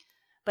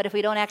 but if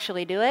we don't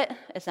actually do it,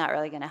 it's not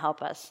really going to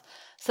help us.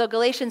 So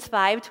Galatians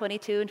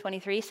 5:22 and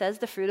 23 says,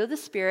 the fruit of the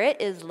Spirit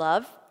is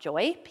love,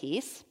 joy,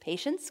 peace,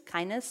 patience,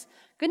 kindness,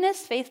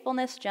 goodness,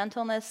 faithfulness,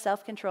 gentleness,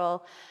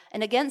 self-control,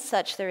 and against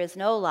such there is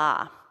no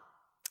law.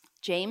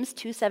 James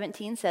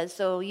 2:17 says,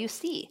 so you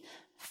see,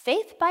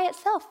 faith by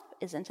itself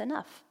isn't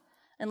enough.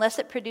 Unless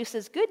it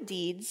produces good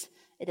deeds,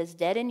 it is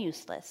dead and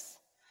useless.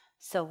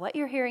 So what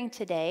you're hearing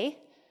today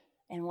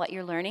and what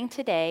you're learning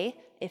today,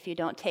 if you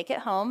don't take it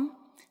home,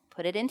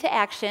 put it into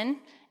action,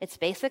 it's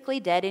basically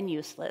dead and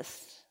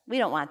useless. We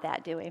don't want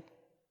that, do we?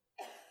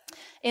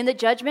 In the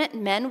judgment,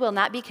 men will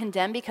not be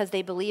condemned because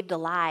they believed a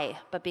lie,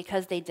 but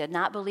because they did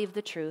not believe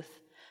the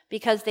truth,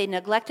 because they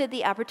neglected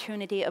the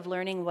opportunity of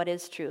learning what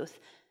is truth.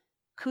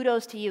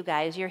 Kudos to you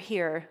guys, you're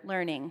here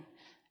learning.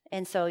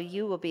 And so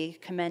you will be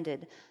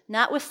commended.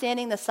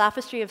 Notwithstanding the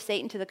sophistry of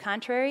Satan to the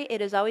contrary, it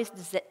is always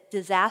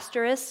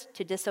disastrous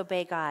to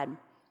disobey God.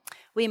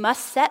 We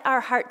must set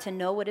our heart to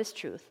know what is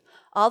truth.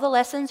 All the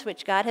lessons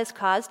which God has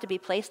caused to be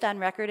placed on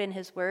record in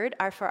his word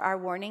are for our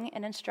warning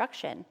and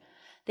instruction.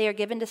 They are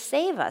given to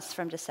save us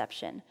from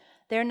deception.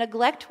 Their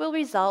neglect will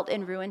result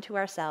in ruin to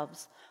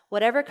ourselves.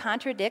 Whatever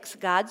contradicts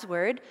God's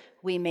word,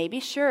 we may be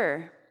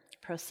sure,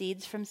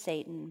 proceeds from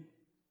Satan.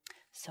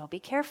 So be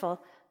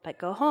careful. But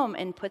go home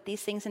and put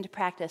these things into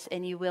practice,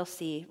 and you will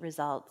see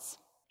results.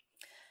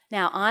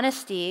 Now,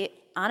 honesty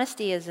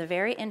is a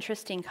very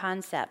interesting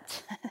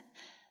concept.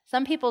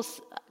 Some people's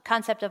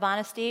concept of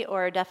honesty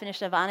or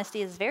definition of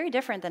honesty is very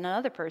different than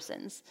another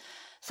person's.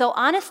 So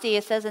honesty,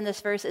 it says in this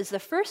verse, is the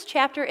first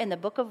chapter in the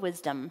book of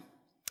wisdom.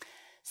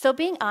 So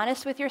being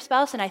honest with your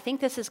spouse, and I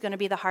think this is going to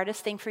be the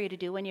hardest thing for you to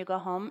do when you go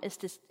home,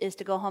 is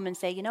to go home and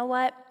say, you know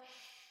what?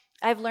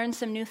 I've learned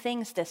some new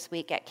things this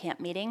week at camp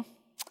meeting.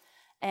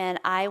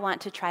 And I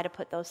want to try to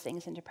put those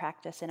things into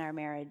practice in our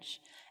marriage,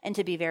 and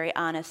to be very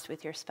honest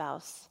with your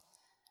spouse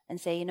and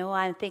say, you know,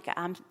 I think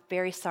I'm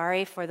very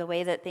sorry for the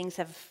way that things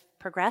have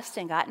progressed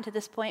and gotten to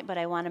this point, but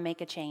I want to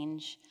make a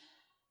change.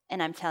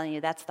 And I'm telling you,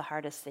 that's the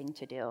hardest thing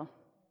to do.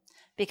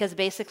 Because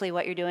basically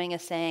what you're doing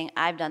is saying,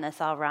 I've done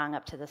this all wrong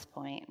up to this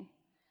point,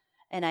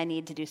 and I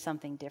need to do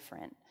something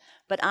different.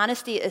 But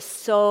honesty is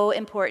so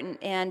important,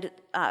 and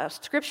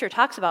Scripture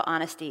talks about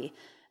honesty.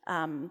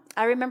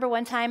 I remember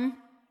one time,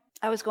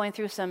 I was going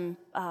through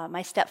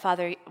my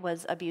stepfather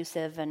was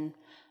abusive, and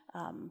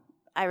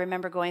I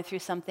remember going through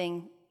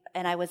something,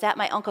 and I was at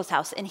my uncle's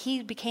house, and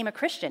he became a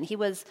Christian. He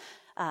was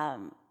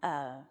in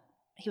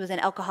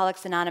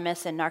Alcoholics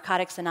Anonymous and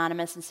Narcotics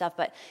Anonymous and stuff,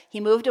 but he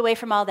moved away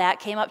from all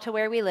that, came up to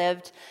where we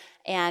lived,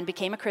 and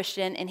became a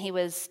Christian, and he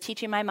was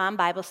teaching my mom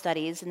Bible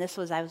studies, and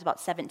I was about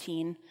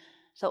 17,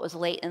 so it was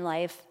late in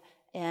life,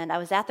 and I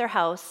was at their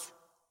house,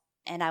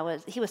 and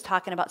he was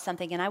talking about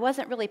something, and I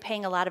wasn't really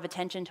paying a lot of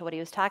attention to what he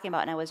was talking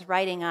about, and I was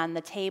writing on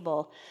the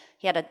table.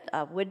 He had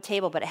a wood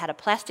table, but it had a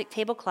plastic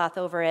tablecloth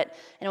over it,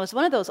 and it was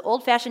one of those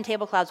old-fashioned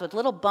tablecloths with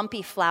little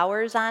bumpy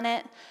flowers on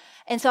it,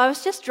 and so I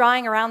was just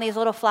drawing around these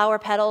little flower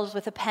petals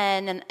with a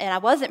pen, and I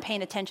wasn't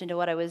paying attention to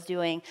what I was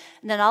doing,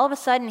 and then all of a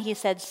sudden he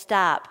said,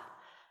 stop,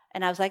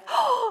 and I was like,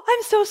 oh,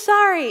 I'm so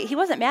sorry. He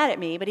wasn't mad at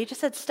me, but he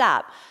just said,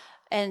 stop,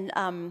 and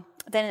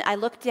then I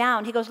looked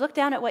down. He goes, look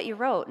down at what you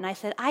wrote. And I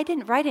said, I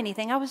didn't write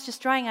anything. I was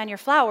just drawing on your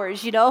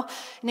flowers, you know.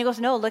 And he goes,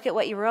 no, look at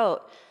what you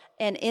wrote.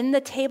 And in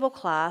the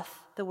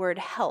tablecloth, the word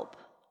help.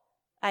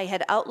 I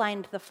had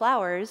outlined the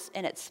flowers,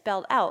 and it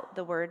spelled out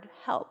the word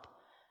help.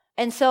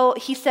 And so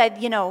he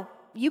said, you know,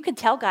 you can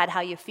tell God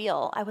how you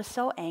feel. I was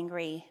so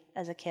angry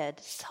as a kid,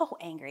 so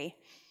angry.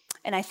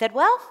 And I said,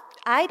 well,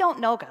 I don't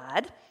know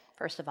God,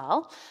 first of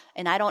all,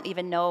 and I don't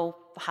even know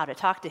how to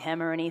talk to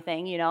him or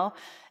anything, you know.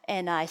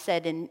 And I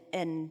said,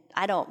 and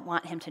I don't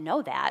want him to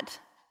know that.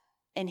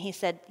 And he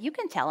said, you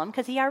can tell him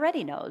because he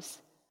already knows.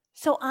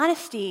 So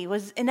honesty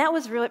was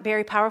really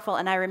very powerful,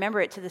 and I remember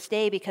it to this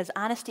day because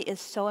honesty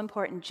is so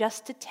important,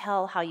 just to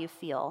tell how you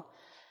feel.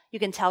 You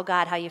can tell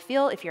God how you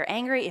feel if you're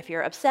angry, if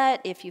you're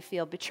upset, if you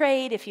feel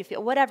betrayed, if you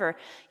feel whatever.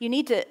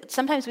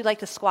 Sometimes we like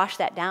to squash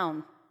that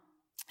down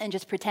and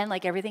just pretend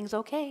like everything's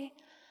okay.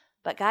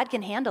 But God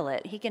can handle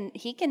it.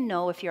 He can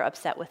know if you're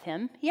upset with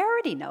him. He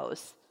already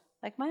knows,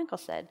 like my uncle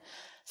said.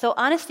 So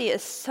honesty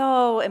is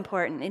so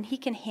important, and he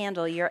can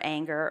handle your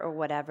anger or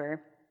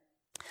whatever.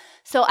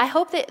 So I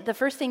hope that the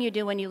first thing you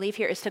do when you leave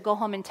here is to go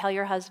home and tell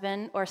your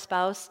husband or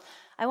spouse,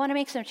 I want to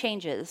make some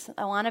changes.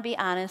 I want to be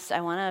honest.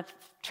 I want to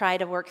try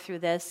to work through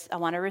this. I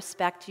want to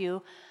respect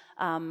you.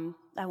 I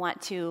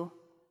want you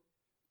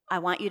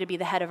to be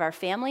the head of our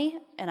family,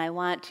 and I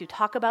want to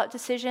talk about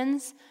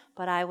decisions,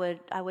 but I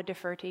would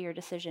defer to your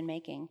decision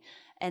making.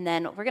 And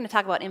then we're going to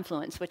talk about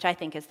influence, which I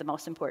think is the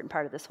most important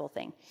part of this whole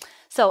thing.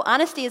 So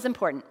honesty is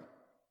important.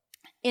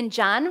 In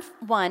John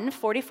 1,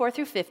 44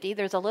 through 50,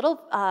 there's a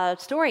little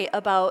story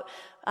about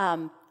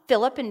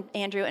Philip and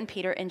Andrew and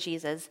Peter and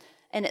Jesus.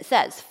 And it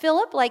says,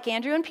 Philip, like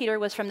Andrew and Peter,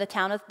 was from the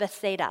town of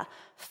Bethsaida.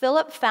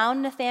 Philip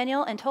found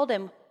Nathanael and told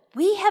him,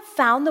 We have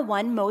found the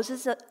one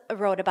Moses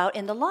wrote about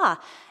in the law,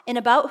 and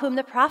about whom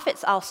the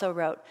prophets also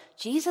wrote,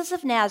 Jesus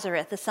of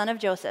Nazareth, the son of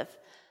Joseph.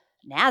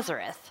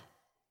 Nazareth?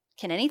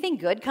 Can anything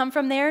good come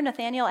from there?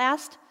 Nathanael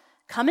asked.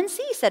 Come and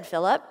see, said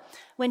Philip.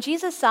 When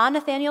Jesus saw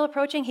Nathanael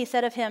approaching, he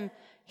said of him,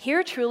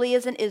 Here truly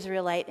is an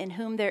Israelite in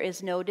whom there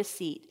is no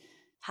deceit.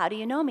 How do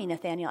you know me?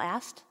 Nathanael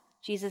asked.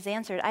 Jesus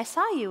answered, I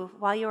saw you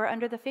while you were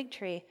under the fig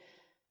tree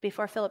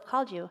before Philip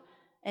called you.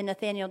 And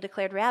Nathanael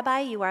declared, Rabbi,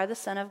 you are the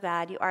Son of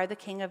God. You are the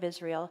King of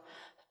Israel.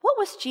 What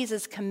was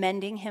Jesus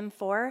commending him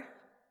for?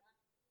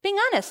 Being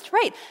honest,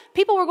 right.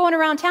 People were going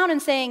around town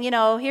and saying,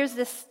 here's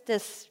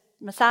this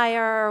Messiah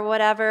or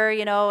whatever,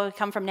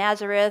 come from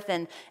Nazareth.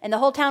 And the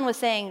whole town was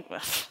saying,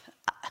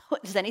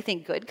 does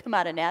anything good come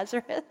out of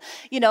Nazareth?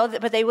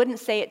 But they wouldn't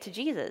say it to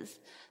Jesus.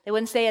 They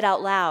wouldn't say it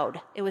out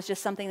loud. It was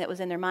just something that was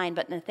in their mind.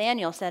 But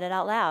Nathanael said it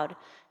out loud.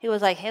 He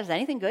was like, hey, does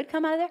anything good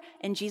come out of there?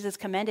 And Jesus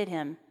commended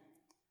him.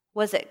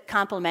 Was it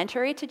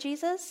complimentary to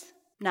Jesus?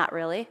 Not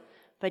really.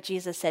 But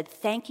Jesus said,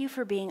 thank you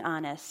for being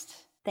honest.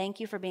 Thank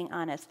you for being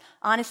honest.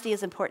 Honesty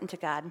is important to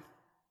God.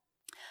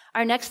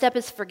 Our next step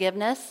is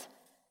forgiveness.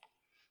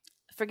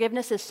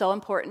 Forgiveness is so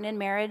important in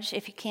marriage.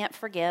 If you can't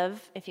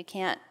forgive, if you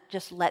can't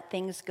just let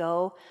things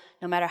go,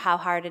 no matter how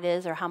hard it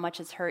is or how much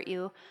it's hurt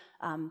you,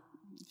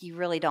 you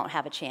really don't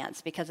have a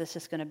chance because it's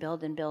just going to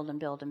build and build and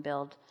build and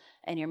build,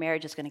 and your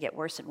marriage is going to get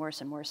worse and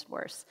worse and worse and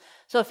worse.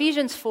 So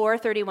Ephesians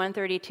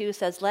 4:31-32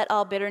 says, Let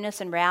all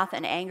bitterness and wrath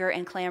and anger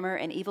and clamor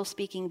and evil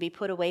speaking be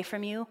put away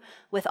from you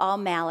with all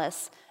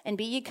malice, and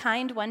be ye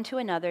kind one to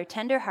another,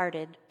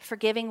 tender-hearted,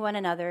 forgiving one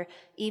another,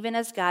 even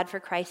as God for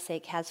Christ's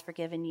sake has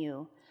forgiven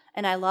you.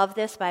 And I love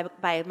this by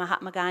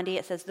Mahatma Gandhi.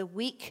 It says, the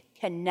weak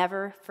can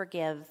never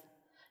forgive.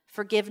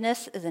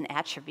 Forgiveness is an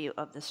attribute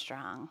of the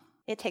strong.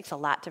 It takes a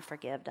lot to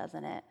forgive,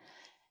 doesn't it?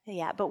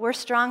 Yeah, but we're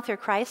strong through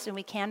Christ and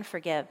we can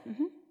forgive.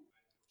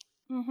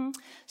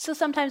 So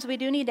sometimes we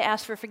do need to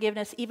ask for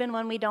forgiveness even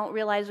when we don't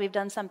realize we've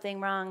done something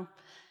wrong.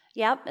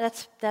 Yep,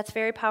 that's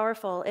very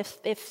powerful.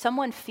 If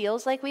someone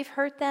feels like we've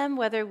hurt them,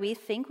 whether we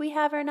think we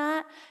have or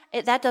not,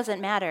 that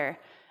doesn't matter.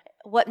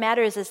 What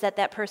matters is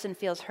that person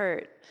feels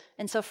hurt.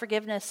 And so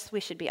forgiveness, we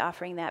should be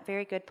offering that.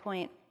 Very good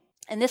point.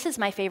 And this is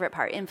my favorite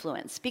part,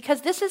 influence,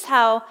 because this is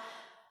how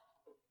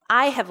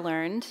I have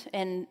learned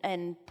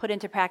and put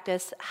into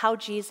practice how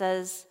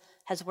Jesus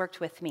has worked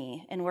with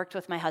me and worked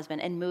with my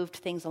husband and moved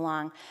things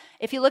along.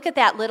 If you look at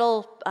that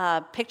little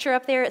picture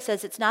up there, it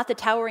says it's not the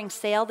towering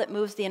sail that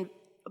moves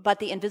but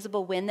the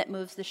invisible wind that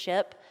moves the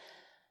ship.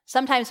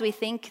 Sometimes we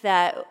think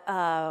that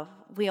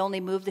we only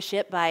move the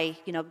ship by,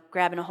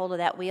 grabbing a hold of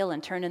that wheel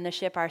and turning the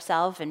ship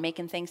ourselves and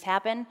making things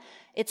happen.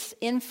 It's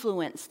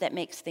influence that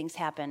makes things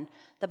happen.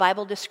 The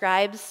Bible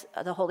describes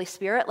the Holy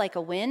Spirit like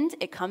a wind.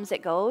 It comes,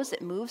 it goes,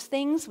 it moves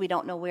things. We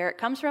don't know where it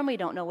comes from. We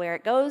don't know where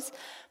it goes.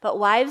 But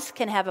wives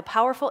can have a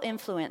powerful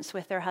influence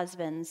with their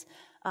husbands.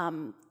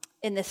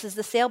 And this is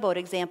the sailboat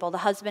example. The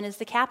husband is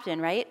the captain,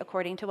 right?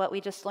 According to what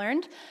we just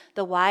learned.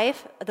 The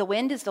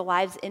wind is the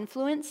wife's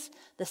influence.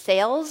 The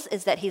sails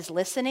is that he's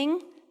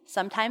listening.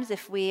 Sometimes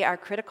if we are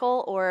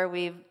critical or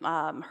we've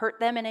hurt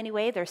them in any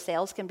way, their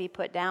sails can be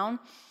put down.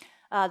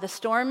 The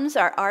storms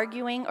are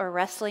arguing or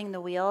wrestling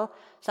the wheel.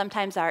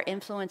 Sometimes our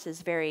influence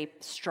is very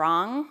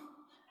strong.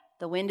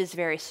 The wind is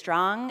very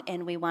strong,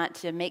 and we want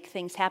to make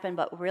things happen,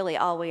 but really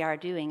all we are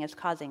doing is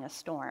causing a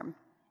storm,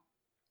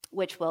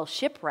 which will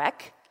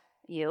shipwreck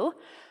you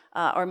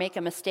or make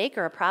a mistake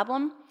or a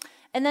problem.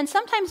 And then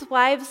sometimes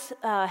wives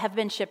have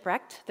been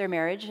shipwrecked. Their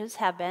marriages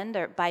have been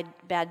by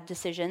bad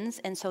decisions,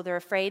 and so they're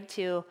afraid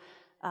to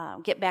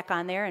get back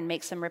on there and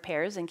make some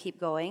repairs and keep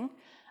going.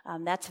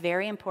 That's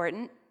very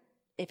important.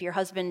 If your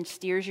husband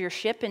steers your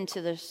ship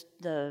into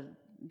the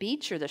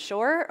beach or the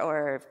shore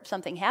or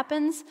something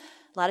happens,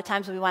 a lot of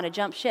times we want to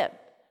jump ship.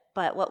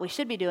 But what we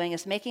should be doing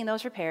is making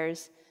those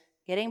repairs,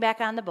 getting back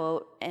on the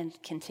boat, and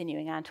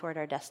continuing on toward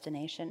our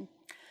destination.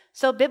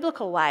 So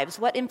biblical wives,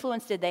 what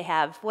influence did they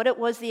have? What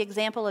was the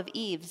example of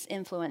Eve's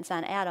influence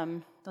on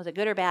Adam? Was it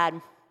good or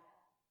bad?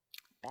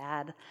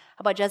 Bad. How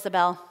about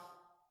Jezebel?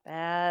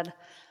 Bad.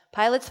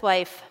 Pilate's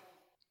wife,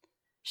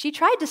 she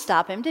tried to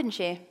stop him, didn't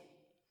she?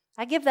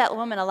 I give that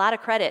woman a lot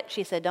of credit.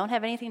 She said, don't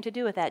have anything to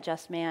do with that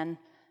just man.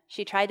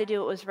 She tried to do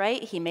what was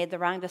right. He made the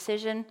wrong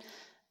decision.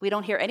 We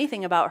don't hear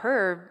anything about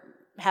her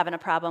having a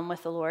problem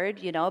with the Lord,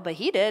 but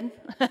he did.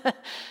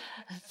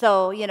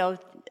 So,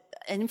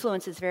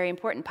 influence is very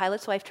important.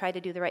 Pilate's wife tried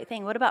to do the right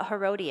thing. What about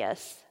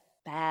Herodias?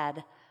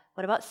 Bad.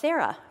 What about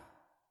Sarah?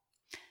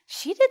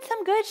 She did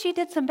some good. She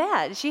did some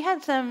bad. She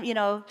had some,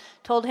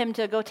 told him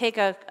to go take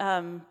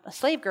a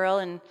slave girl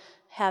and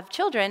have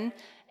children,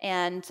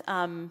 and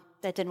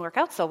that didn't work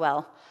out so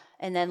well.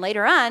 And then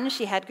later on,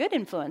 she had good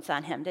influence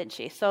on him, didn't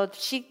she? So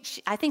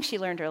I think she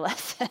learned her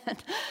lesson,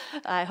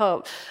 I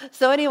hope.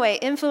 So anyway,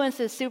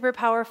 influence is super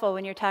powerful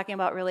when you're talking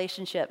about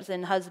relationships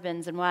and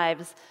husbands and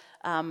wives,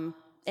 and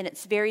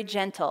it's very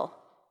gentle.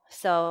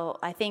 So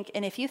I think,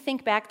 and if you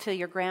think back to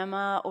your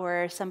grandma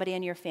or somebody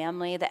in your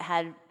family that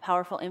had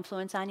powerful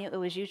influence on you, it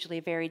was usually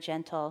very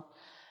gentle.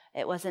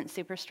 It wasn't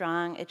super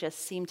strong. It just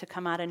seemed to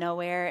come out of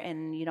nowhere,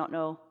 and you don't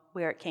know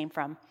where it came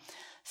from.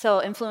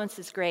 So influence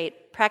is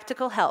great.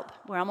 Practical help.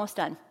 We're almost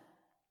done.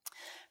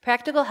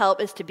 Practical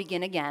help is to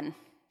begin again.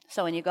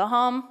 So when you go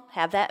home,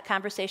 have that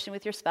conversation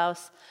with your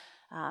spouse.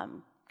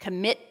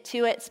 Commit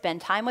to it.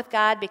 Spend time with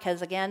God,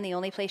 because, again, the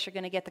only place you're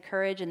going to get the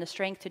courage and the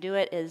strength to do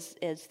it is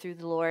through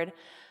the Lord.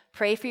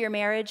 Pray for your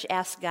marriage.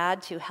 Ask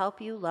God to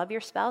help you love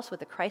your spouse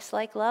with a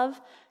Christ-like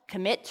love.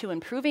 Commit to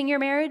improving your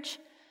marriage.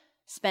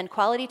 Spend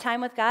quality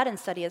time with God and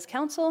study His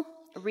counsel.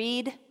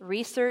 Read,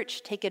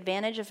 research, take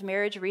advantage of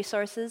marriage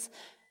resources.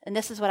 And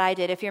this is what I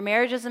did. If your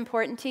marriage is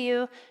important to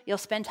you, you'll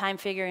spend time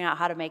figuring out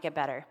how to make it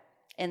better.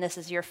 And this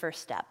is your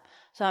first step.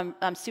 So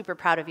I'm super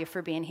proud of you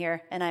for being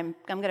here. And I'm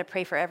going to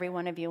pray for every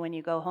one of you when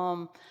you go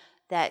home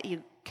that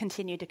you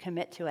continue to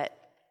commit to it.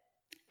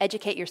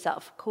 Educate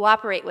yourself.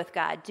 Cooperate with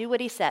God. Do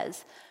what He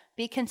says.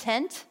 Be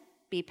content.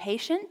 Be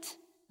patient.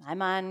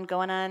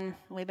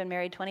 We've been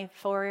married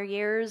 24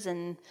 years,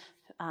 and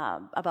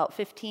about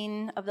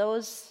 15 of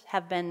those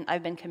I've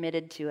been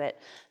committed to it.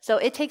 So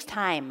it takes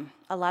time,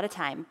 a lot of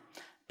time.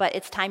 But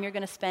it's time you're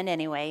going to spend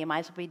anyway. You might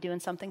as well be doing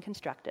something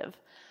constructive.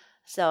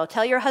 So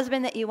tell your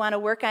husband that you want to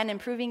work on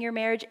improving your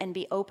marriage and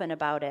be open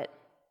about it.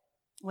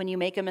 When you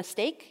make a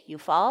mistake, you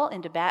fall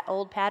into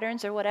old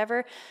patterns or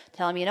whatever,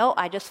 tell him,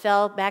 I just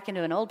fell back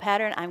into an old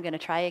pattern. I'm going to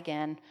try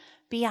again.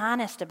 Be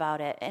honest about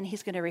it, and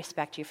he's going to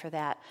respect you for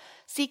that.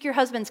 Seek your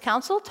husband's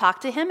counsel. Talk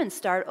to him and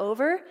start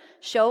over.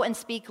 Show and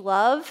speak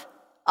love.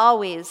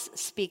 Always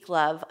speak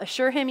love.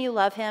 Assure him you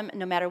love him.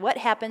 No matter what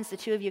happens, the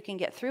two of you can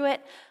get through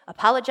it.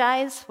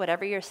 Apologize,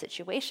 whatever your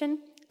situation.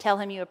 Tell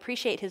him you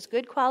appreciate his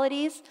good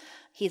qualities.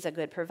 He's a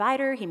good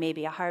provider. He may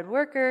be a hard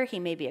worker. He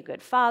may be a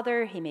good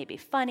father. He may be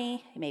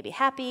funny. He may be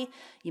happy.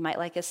 You might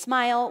like his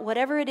smile.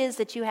 Whatever it is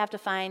that you have to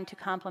find to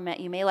compliment.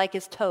 You may like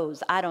his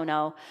toes. I don't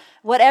know.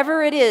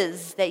 Whatever it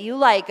is that you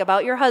like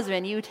about your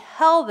husband, you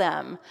tell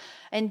them,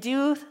 and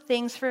do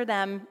things for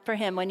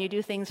him when you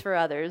do things for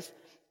others.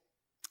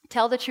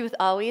 Tell the truth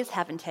always.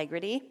 Have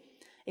integrity.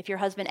 If your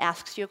husband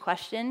asks you a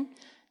question,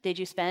 did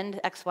you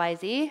spend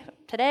XYZ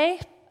today?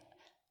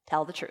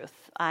 Tell the truth.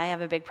 I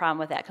have a big problem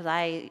with that because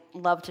I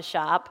love to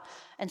shop,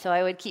 and so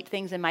I would keep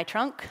things in my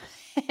trunk.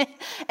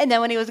 And then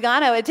when he was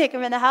gone, I would take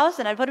them in the house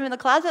and I'd put them in the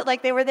closet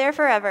like they were there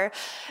forever.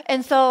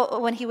 And so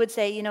when he would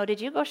say, did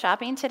you go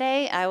shopping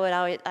today? I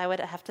would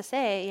have to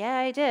say, yeah,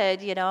 I did,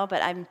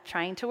 but I'm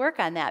trying to work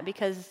on that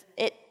because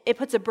it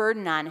puts a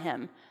burden on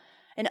him,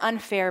 an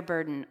unfair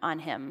burden on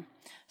him.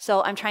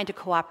 So I'm trying to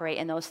cooperate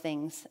in those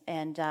things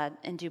and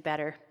do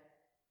better.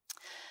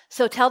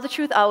 So tell the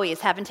truth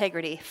always, have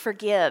integrity,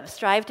 forgive,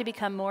 strive to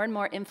become more and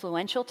more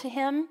influential to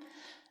him.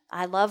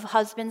 I love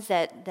husbands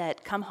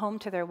that come home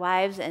to their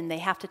wives and they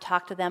have to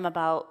talk to them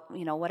about,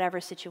 whatever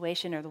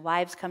situation, or the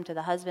wives come to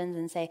the husbands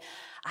and say,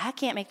 I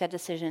can't make that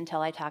decision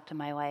until I talk to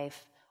my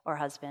wife or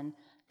husband.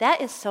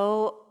 That is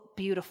so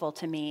beautiful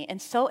to me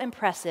and so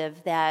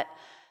impressive that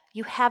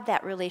you have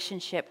that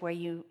relationship where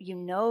you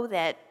know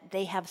that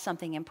they have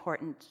something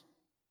important,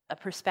 a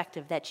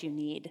perspective that you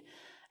need.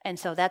 And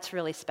so that's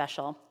really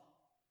special.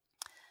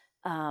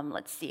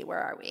 Let's see, where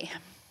are we?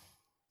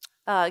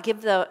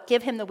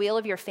 Give him the wheel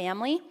of your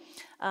family.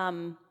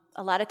 A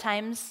lot of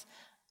times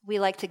we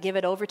like to give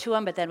it over to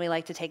them, but then we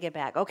like to take it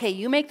back. Okay,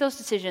 you make those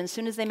decisions. As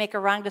soon as they make a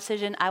wrong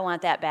decision, I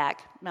want that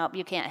back. Nope,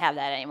 you can't have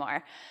that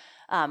anymore.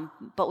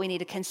 But we need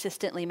to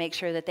consistently make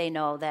sure that they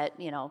know that,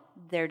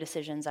 their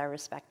decisions are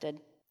respected.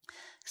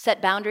 Set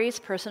boundaries,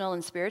 personal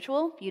and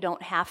spiritual. You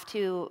don't have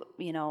to,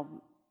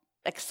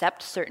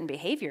 accept certain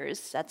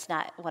behaviors. That's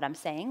not what I'm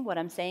saying. What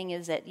I'm saying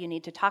is that you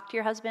need to talk to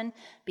your husband,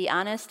 be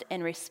honest,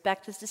 and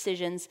respect his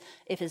decisions.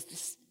 If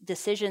his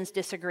decisions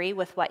disagree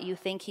with what you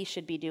think he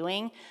should be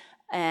doing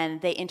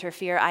and they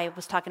interfere. I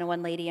was talking to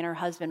one lady and her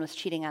husband was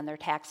cheating on their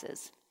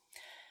taxes.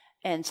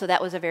 And so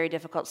that was a very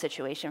difficult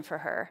situation for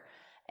her.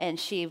 And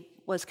she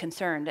was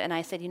concerned. And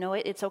I said,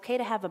 it's okay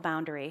to have a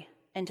boundary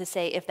and to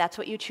say, if that's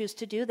what you choose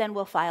to do, then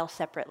we'll file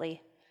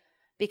separately,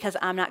 because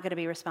I'm not going to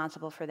be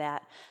responsible for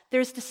that.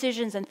 There's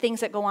decisions and things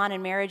that go on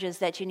in marriages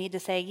that you need to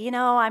say,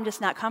 I'm just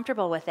not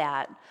comfortable with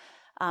that.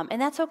 And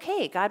that's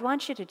okay. God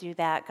wants you to do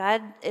that.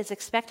 God is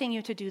expecting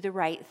you to do the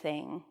right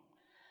thing.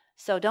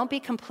 So don't be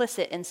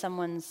complicit in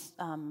someone's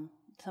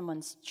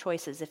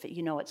choices if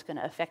it's going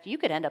to affect you. You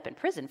could end up in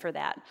prison for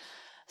that.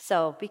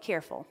 So be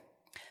careful.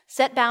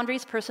 Set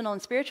boundaries, personal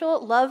and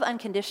spiritual. Love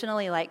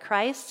unconditionally like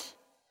Christ.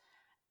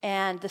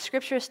 And the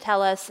scriptures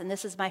tell us, and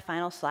this is my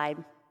final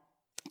slide,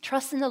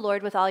 trust in the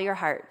Lord with all your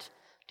heart.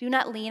 Do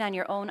not lean on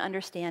your own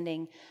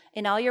understanding.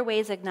 In all your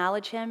ways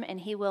acknowledge him, and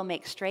he will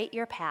make straight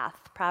your path.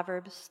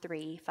 Proverbs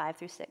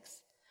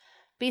 3:5-6.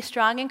 Be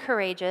strong and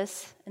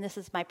courageous, and this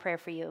is my prayer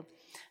for you.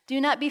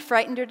 Do not be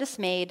frightened or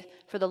dismayed,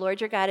 for the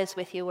Lord your God is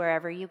with you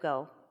wherever you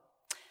go.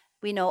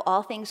 We know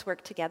all things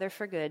work together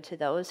for good to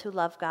those who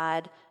love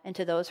God and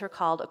to those who are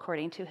called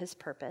according to his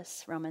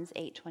purpose. Romans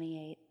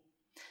 8:28.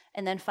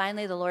 And then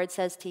finally the Lord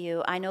says to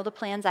you, I know the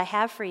plans I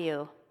have for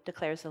you,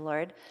 declares the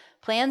Lord,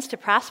 plans to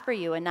prosper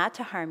you and not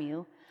to harm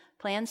you,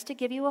 plans to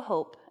give you a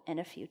hope and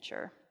a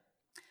future.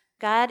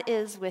 God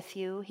is with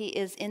you. He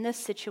is in this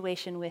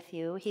situation with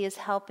you. He is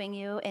helping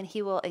you, and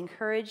he will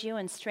encourage you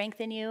and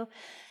strengthen you.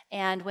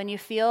 And when you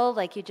feel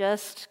like you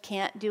just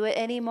can't do it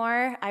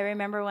anymore, I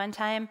remember one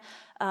time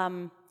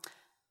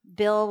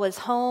Bill was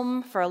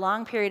home for a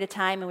long period of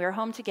time, and we were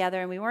home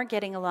together, and we weren't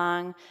getting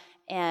along.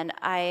 And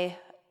I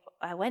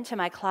went to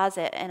my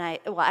closet, and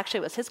actually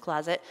it was his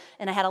closet,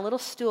 and I had a little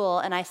stool,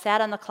 and I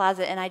sat on the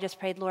closet, and I just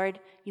prayed, Lord,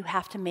 you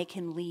have to make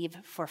him leave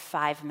for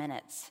 5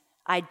 minutes.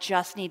 I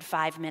just need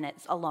 5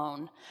 minutes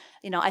alone.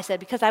 I said,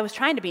 because I was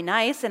trying to be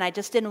nice, and I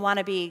just didn't want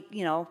to be,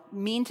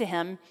 mean to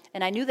him.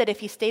 And I knew that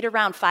if he stayed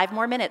around 5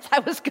 more minutes, I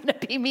was going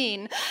to be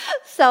mean.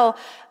 So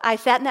I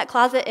sat in that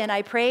closet, and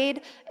I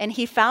prayed, and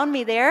he found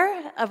me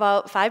there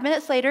about 5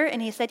 minutes later,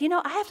 and he said,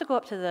 I have to go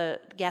up to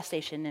the gas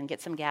station and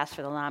get some gas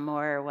for the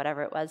lawnmower or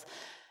whatever it was.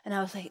 And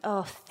I was like,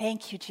 oh,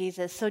 thank you,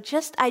 Jesus. So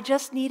I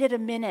just needed a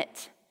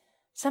minute.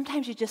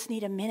 Sometimes you just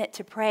need a minute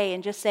to pray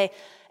and just say,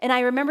 and I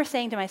remember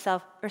saying to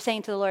myself, or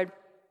saying to the Lord,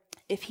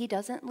 if he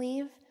doesn't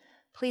leave,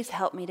 please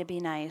help me to be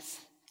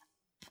nice.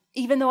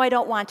 Even though I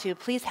don't want to,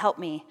 please help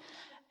me.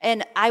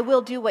 And I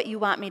will do what you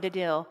want me to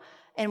do.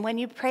 And when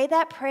you pray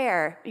that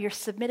prayer, you're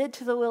submitted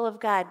to the will of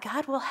God.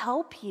 God will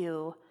help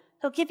you.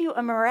 He'll give you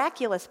a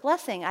miraculous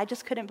blessing. I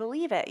just couldn't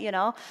believe it,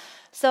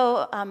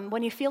 So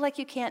when you feel like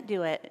you can't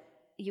do it,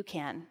 you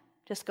can.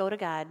 Just go to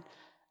God,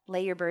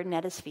 lay your burden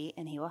at his feet,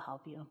 and he will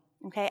help you.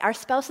 Okay? Our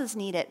spouses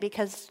need it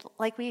because,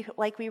 like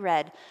we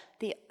read,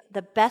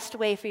 the best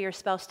way for your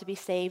spouse to be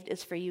saved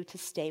is for you to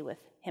stay with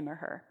him or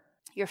her.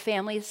 Your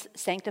family's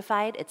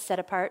sanctified, it's set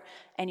apart,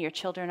 and your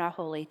children are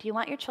holy. Do you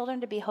want your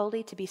children to be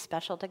holy, to be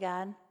special to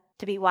God,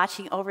 to be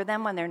watching over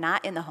them when they're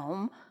not in the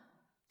home?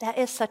 That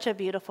is such a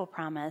beautiful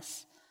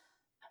promise.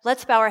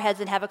 Let's bow our heads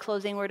and have a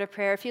closing word of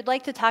prayer. If you'd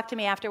like to talk to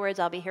me afterwards,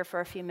 I'll be here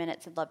for a few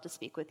minutes. I'd love to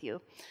speak with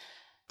you.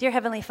 Dear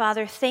Heavenly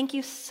Father, thank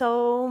you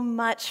so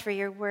much for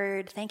your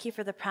word. Thank you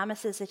for the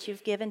promises that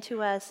you've given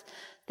to us.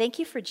 Thank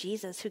you for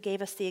Jesus, who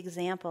gave us the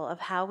example of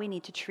how we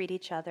need to treat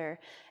each other.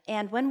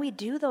 And when we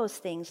do those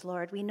things,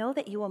 Lord, we know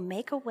that you will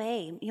make a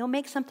way. You'll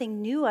make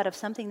something new out of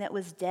something that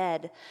was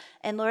dead.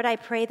 And Lord, I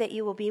pray that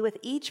you will be with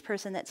each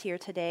person that's here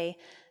today,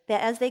 that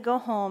as they go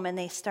home and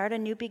they start a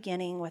new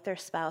beginning with their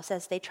spouse,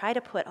 as they try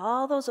to put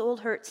all those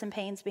old hurts and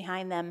pains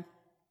behind them,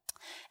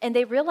 and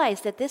they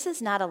realize that this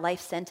is not a life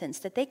sentence,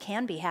 that they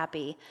can be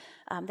happy,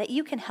 that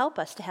you can help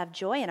us to have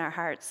joy in our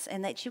hearts,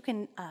 and that you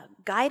can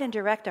guide and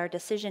direct our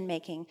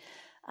decision-making.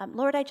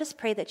 Lord, I just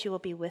pray that you will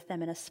be with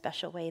them in a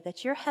special way,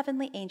 that your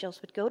heavenly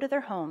angels would go to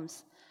their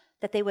homes,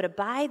 that they would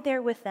abide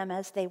there with them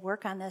as they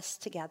work on this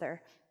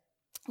together.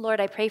 Lord,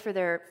 I pray for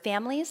their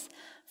families,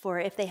 for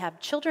if they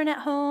have children at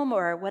home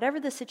or whatever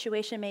the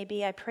situation may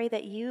be, I pray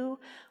that you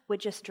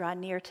would just draw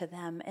near to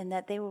them and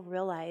that they will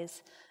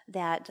realize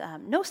that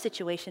no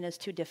situation is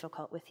too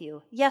difficult with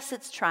you. Yes,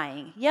 it's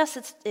trying. Yes,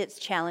 it's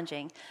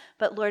challenging.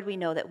 But Lord, we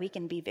know that we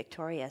can be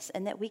victorious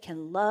and that we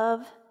can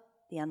love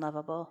the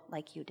unlovable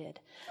like you did.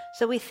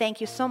 So we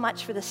thank you so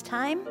much for this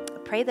time. I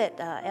pray that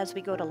as we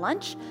go to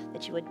lunch,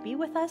 that you would be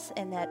with us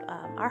and that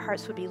our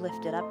hearts would be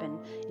lifted up in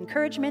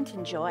encouragement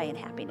and joy and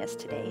happiness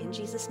today. In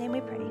Jesus' name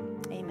we pray.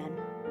 Amen.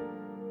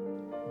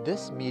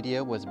 This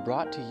media was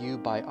brought to you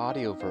by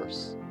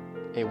Audioverse,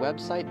 a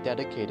website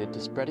dedicated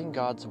to spreading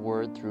God's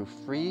Word through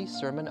free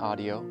sermon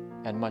audio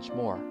and much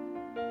more.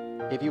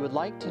 If you would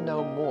like to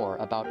know more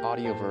about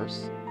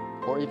Audioverse,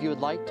 or if you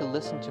would like to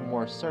listen to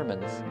more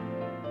sermons,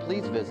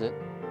 please visit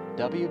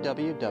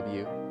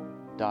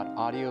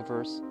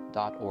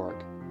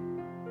www.audioverse.org.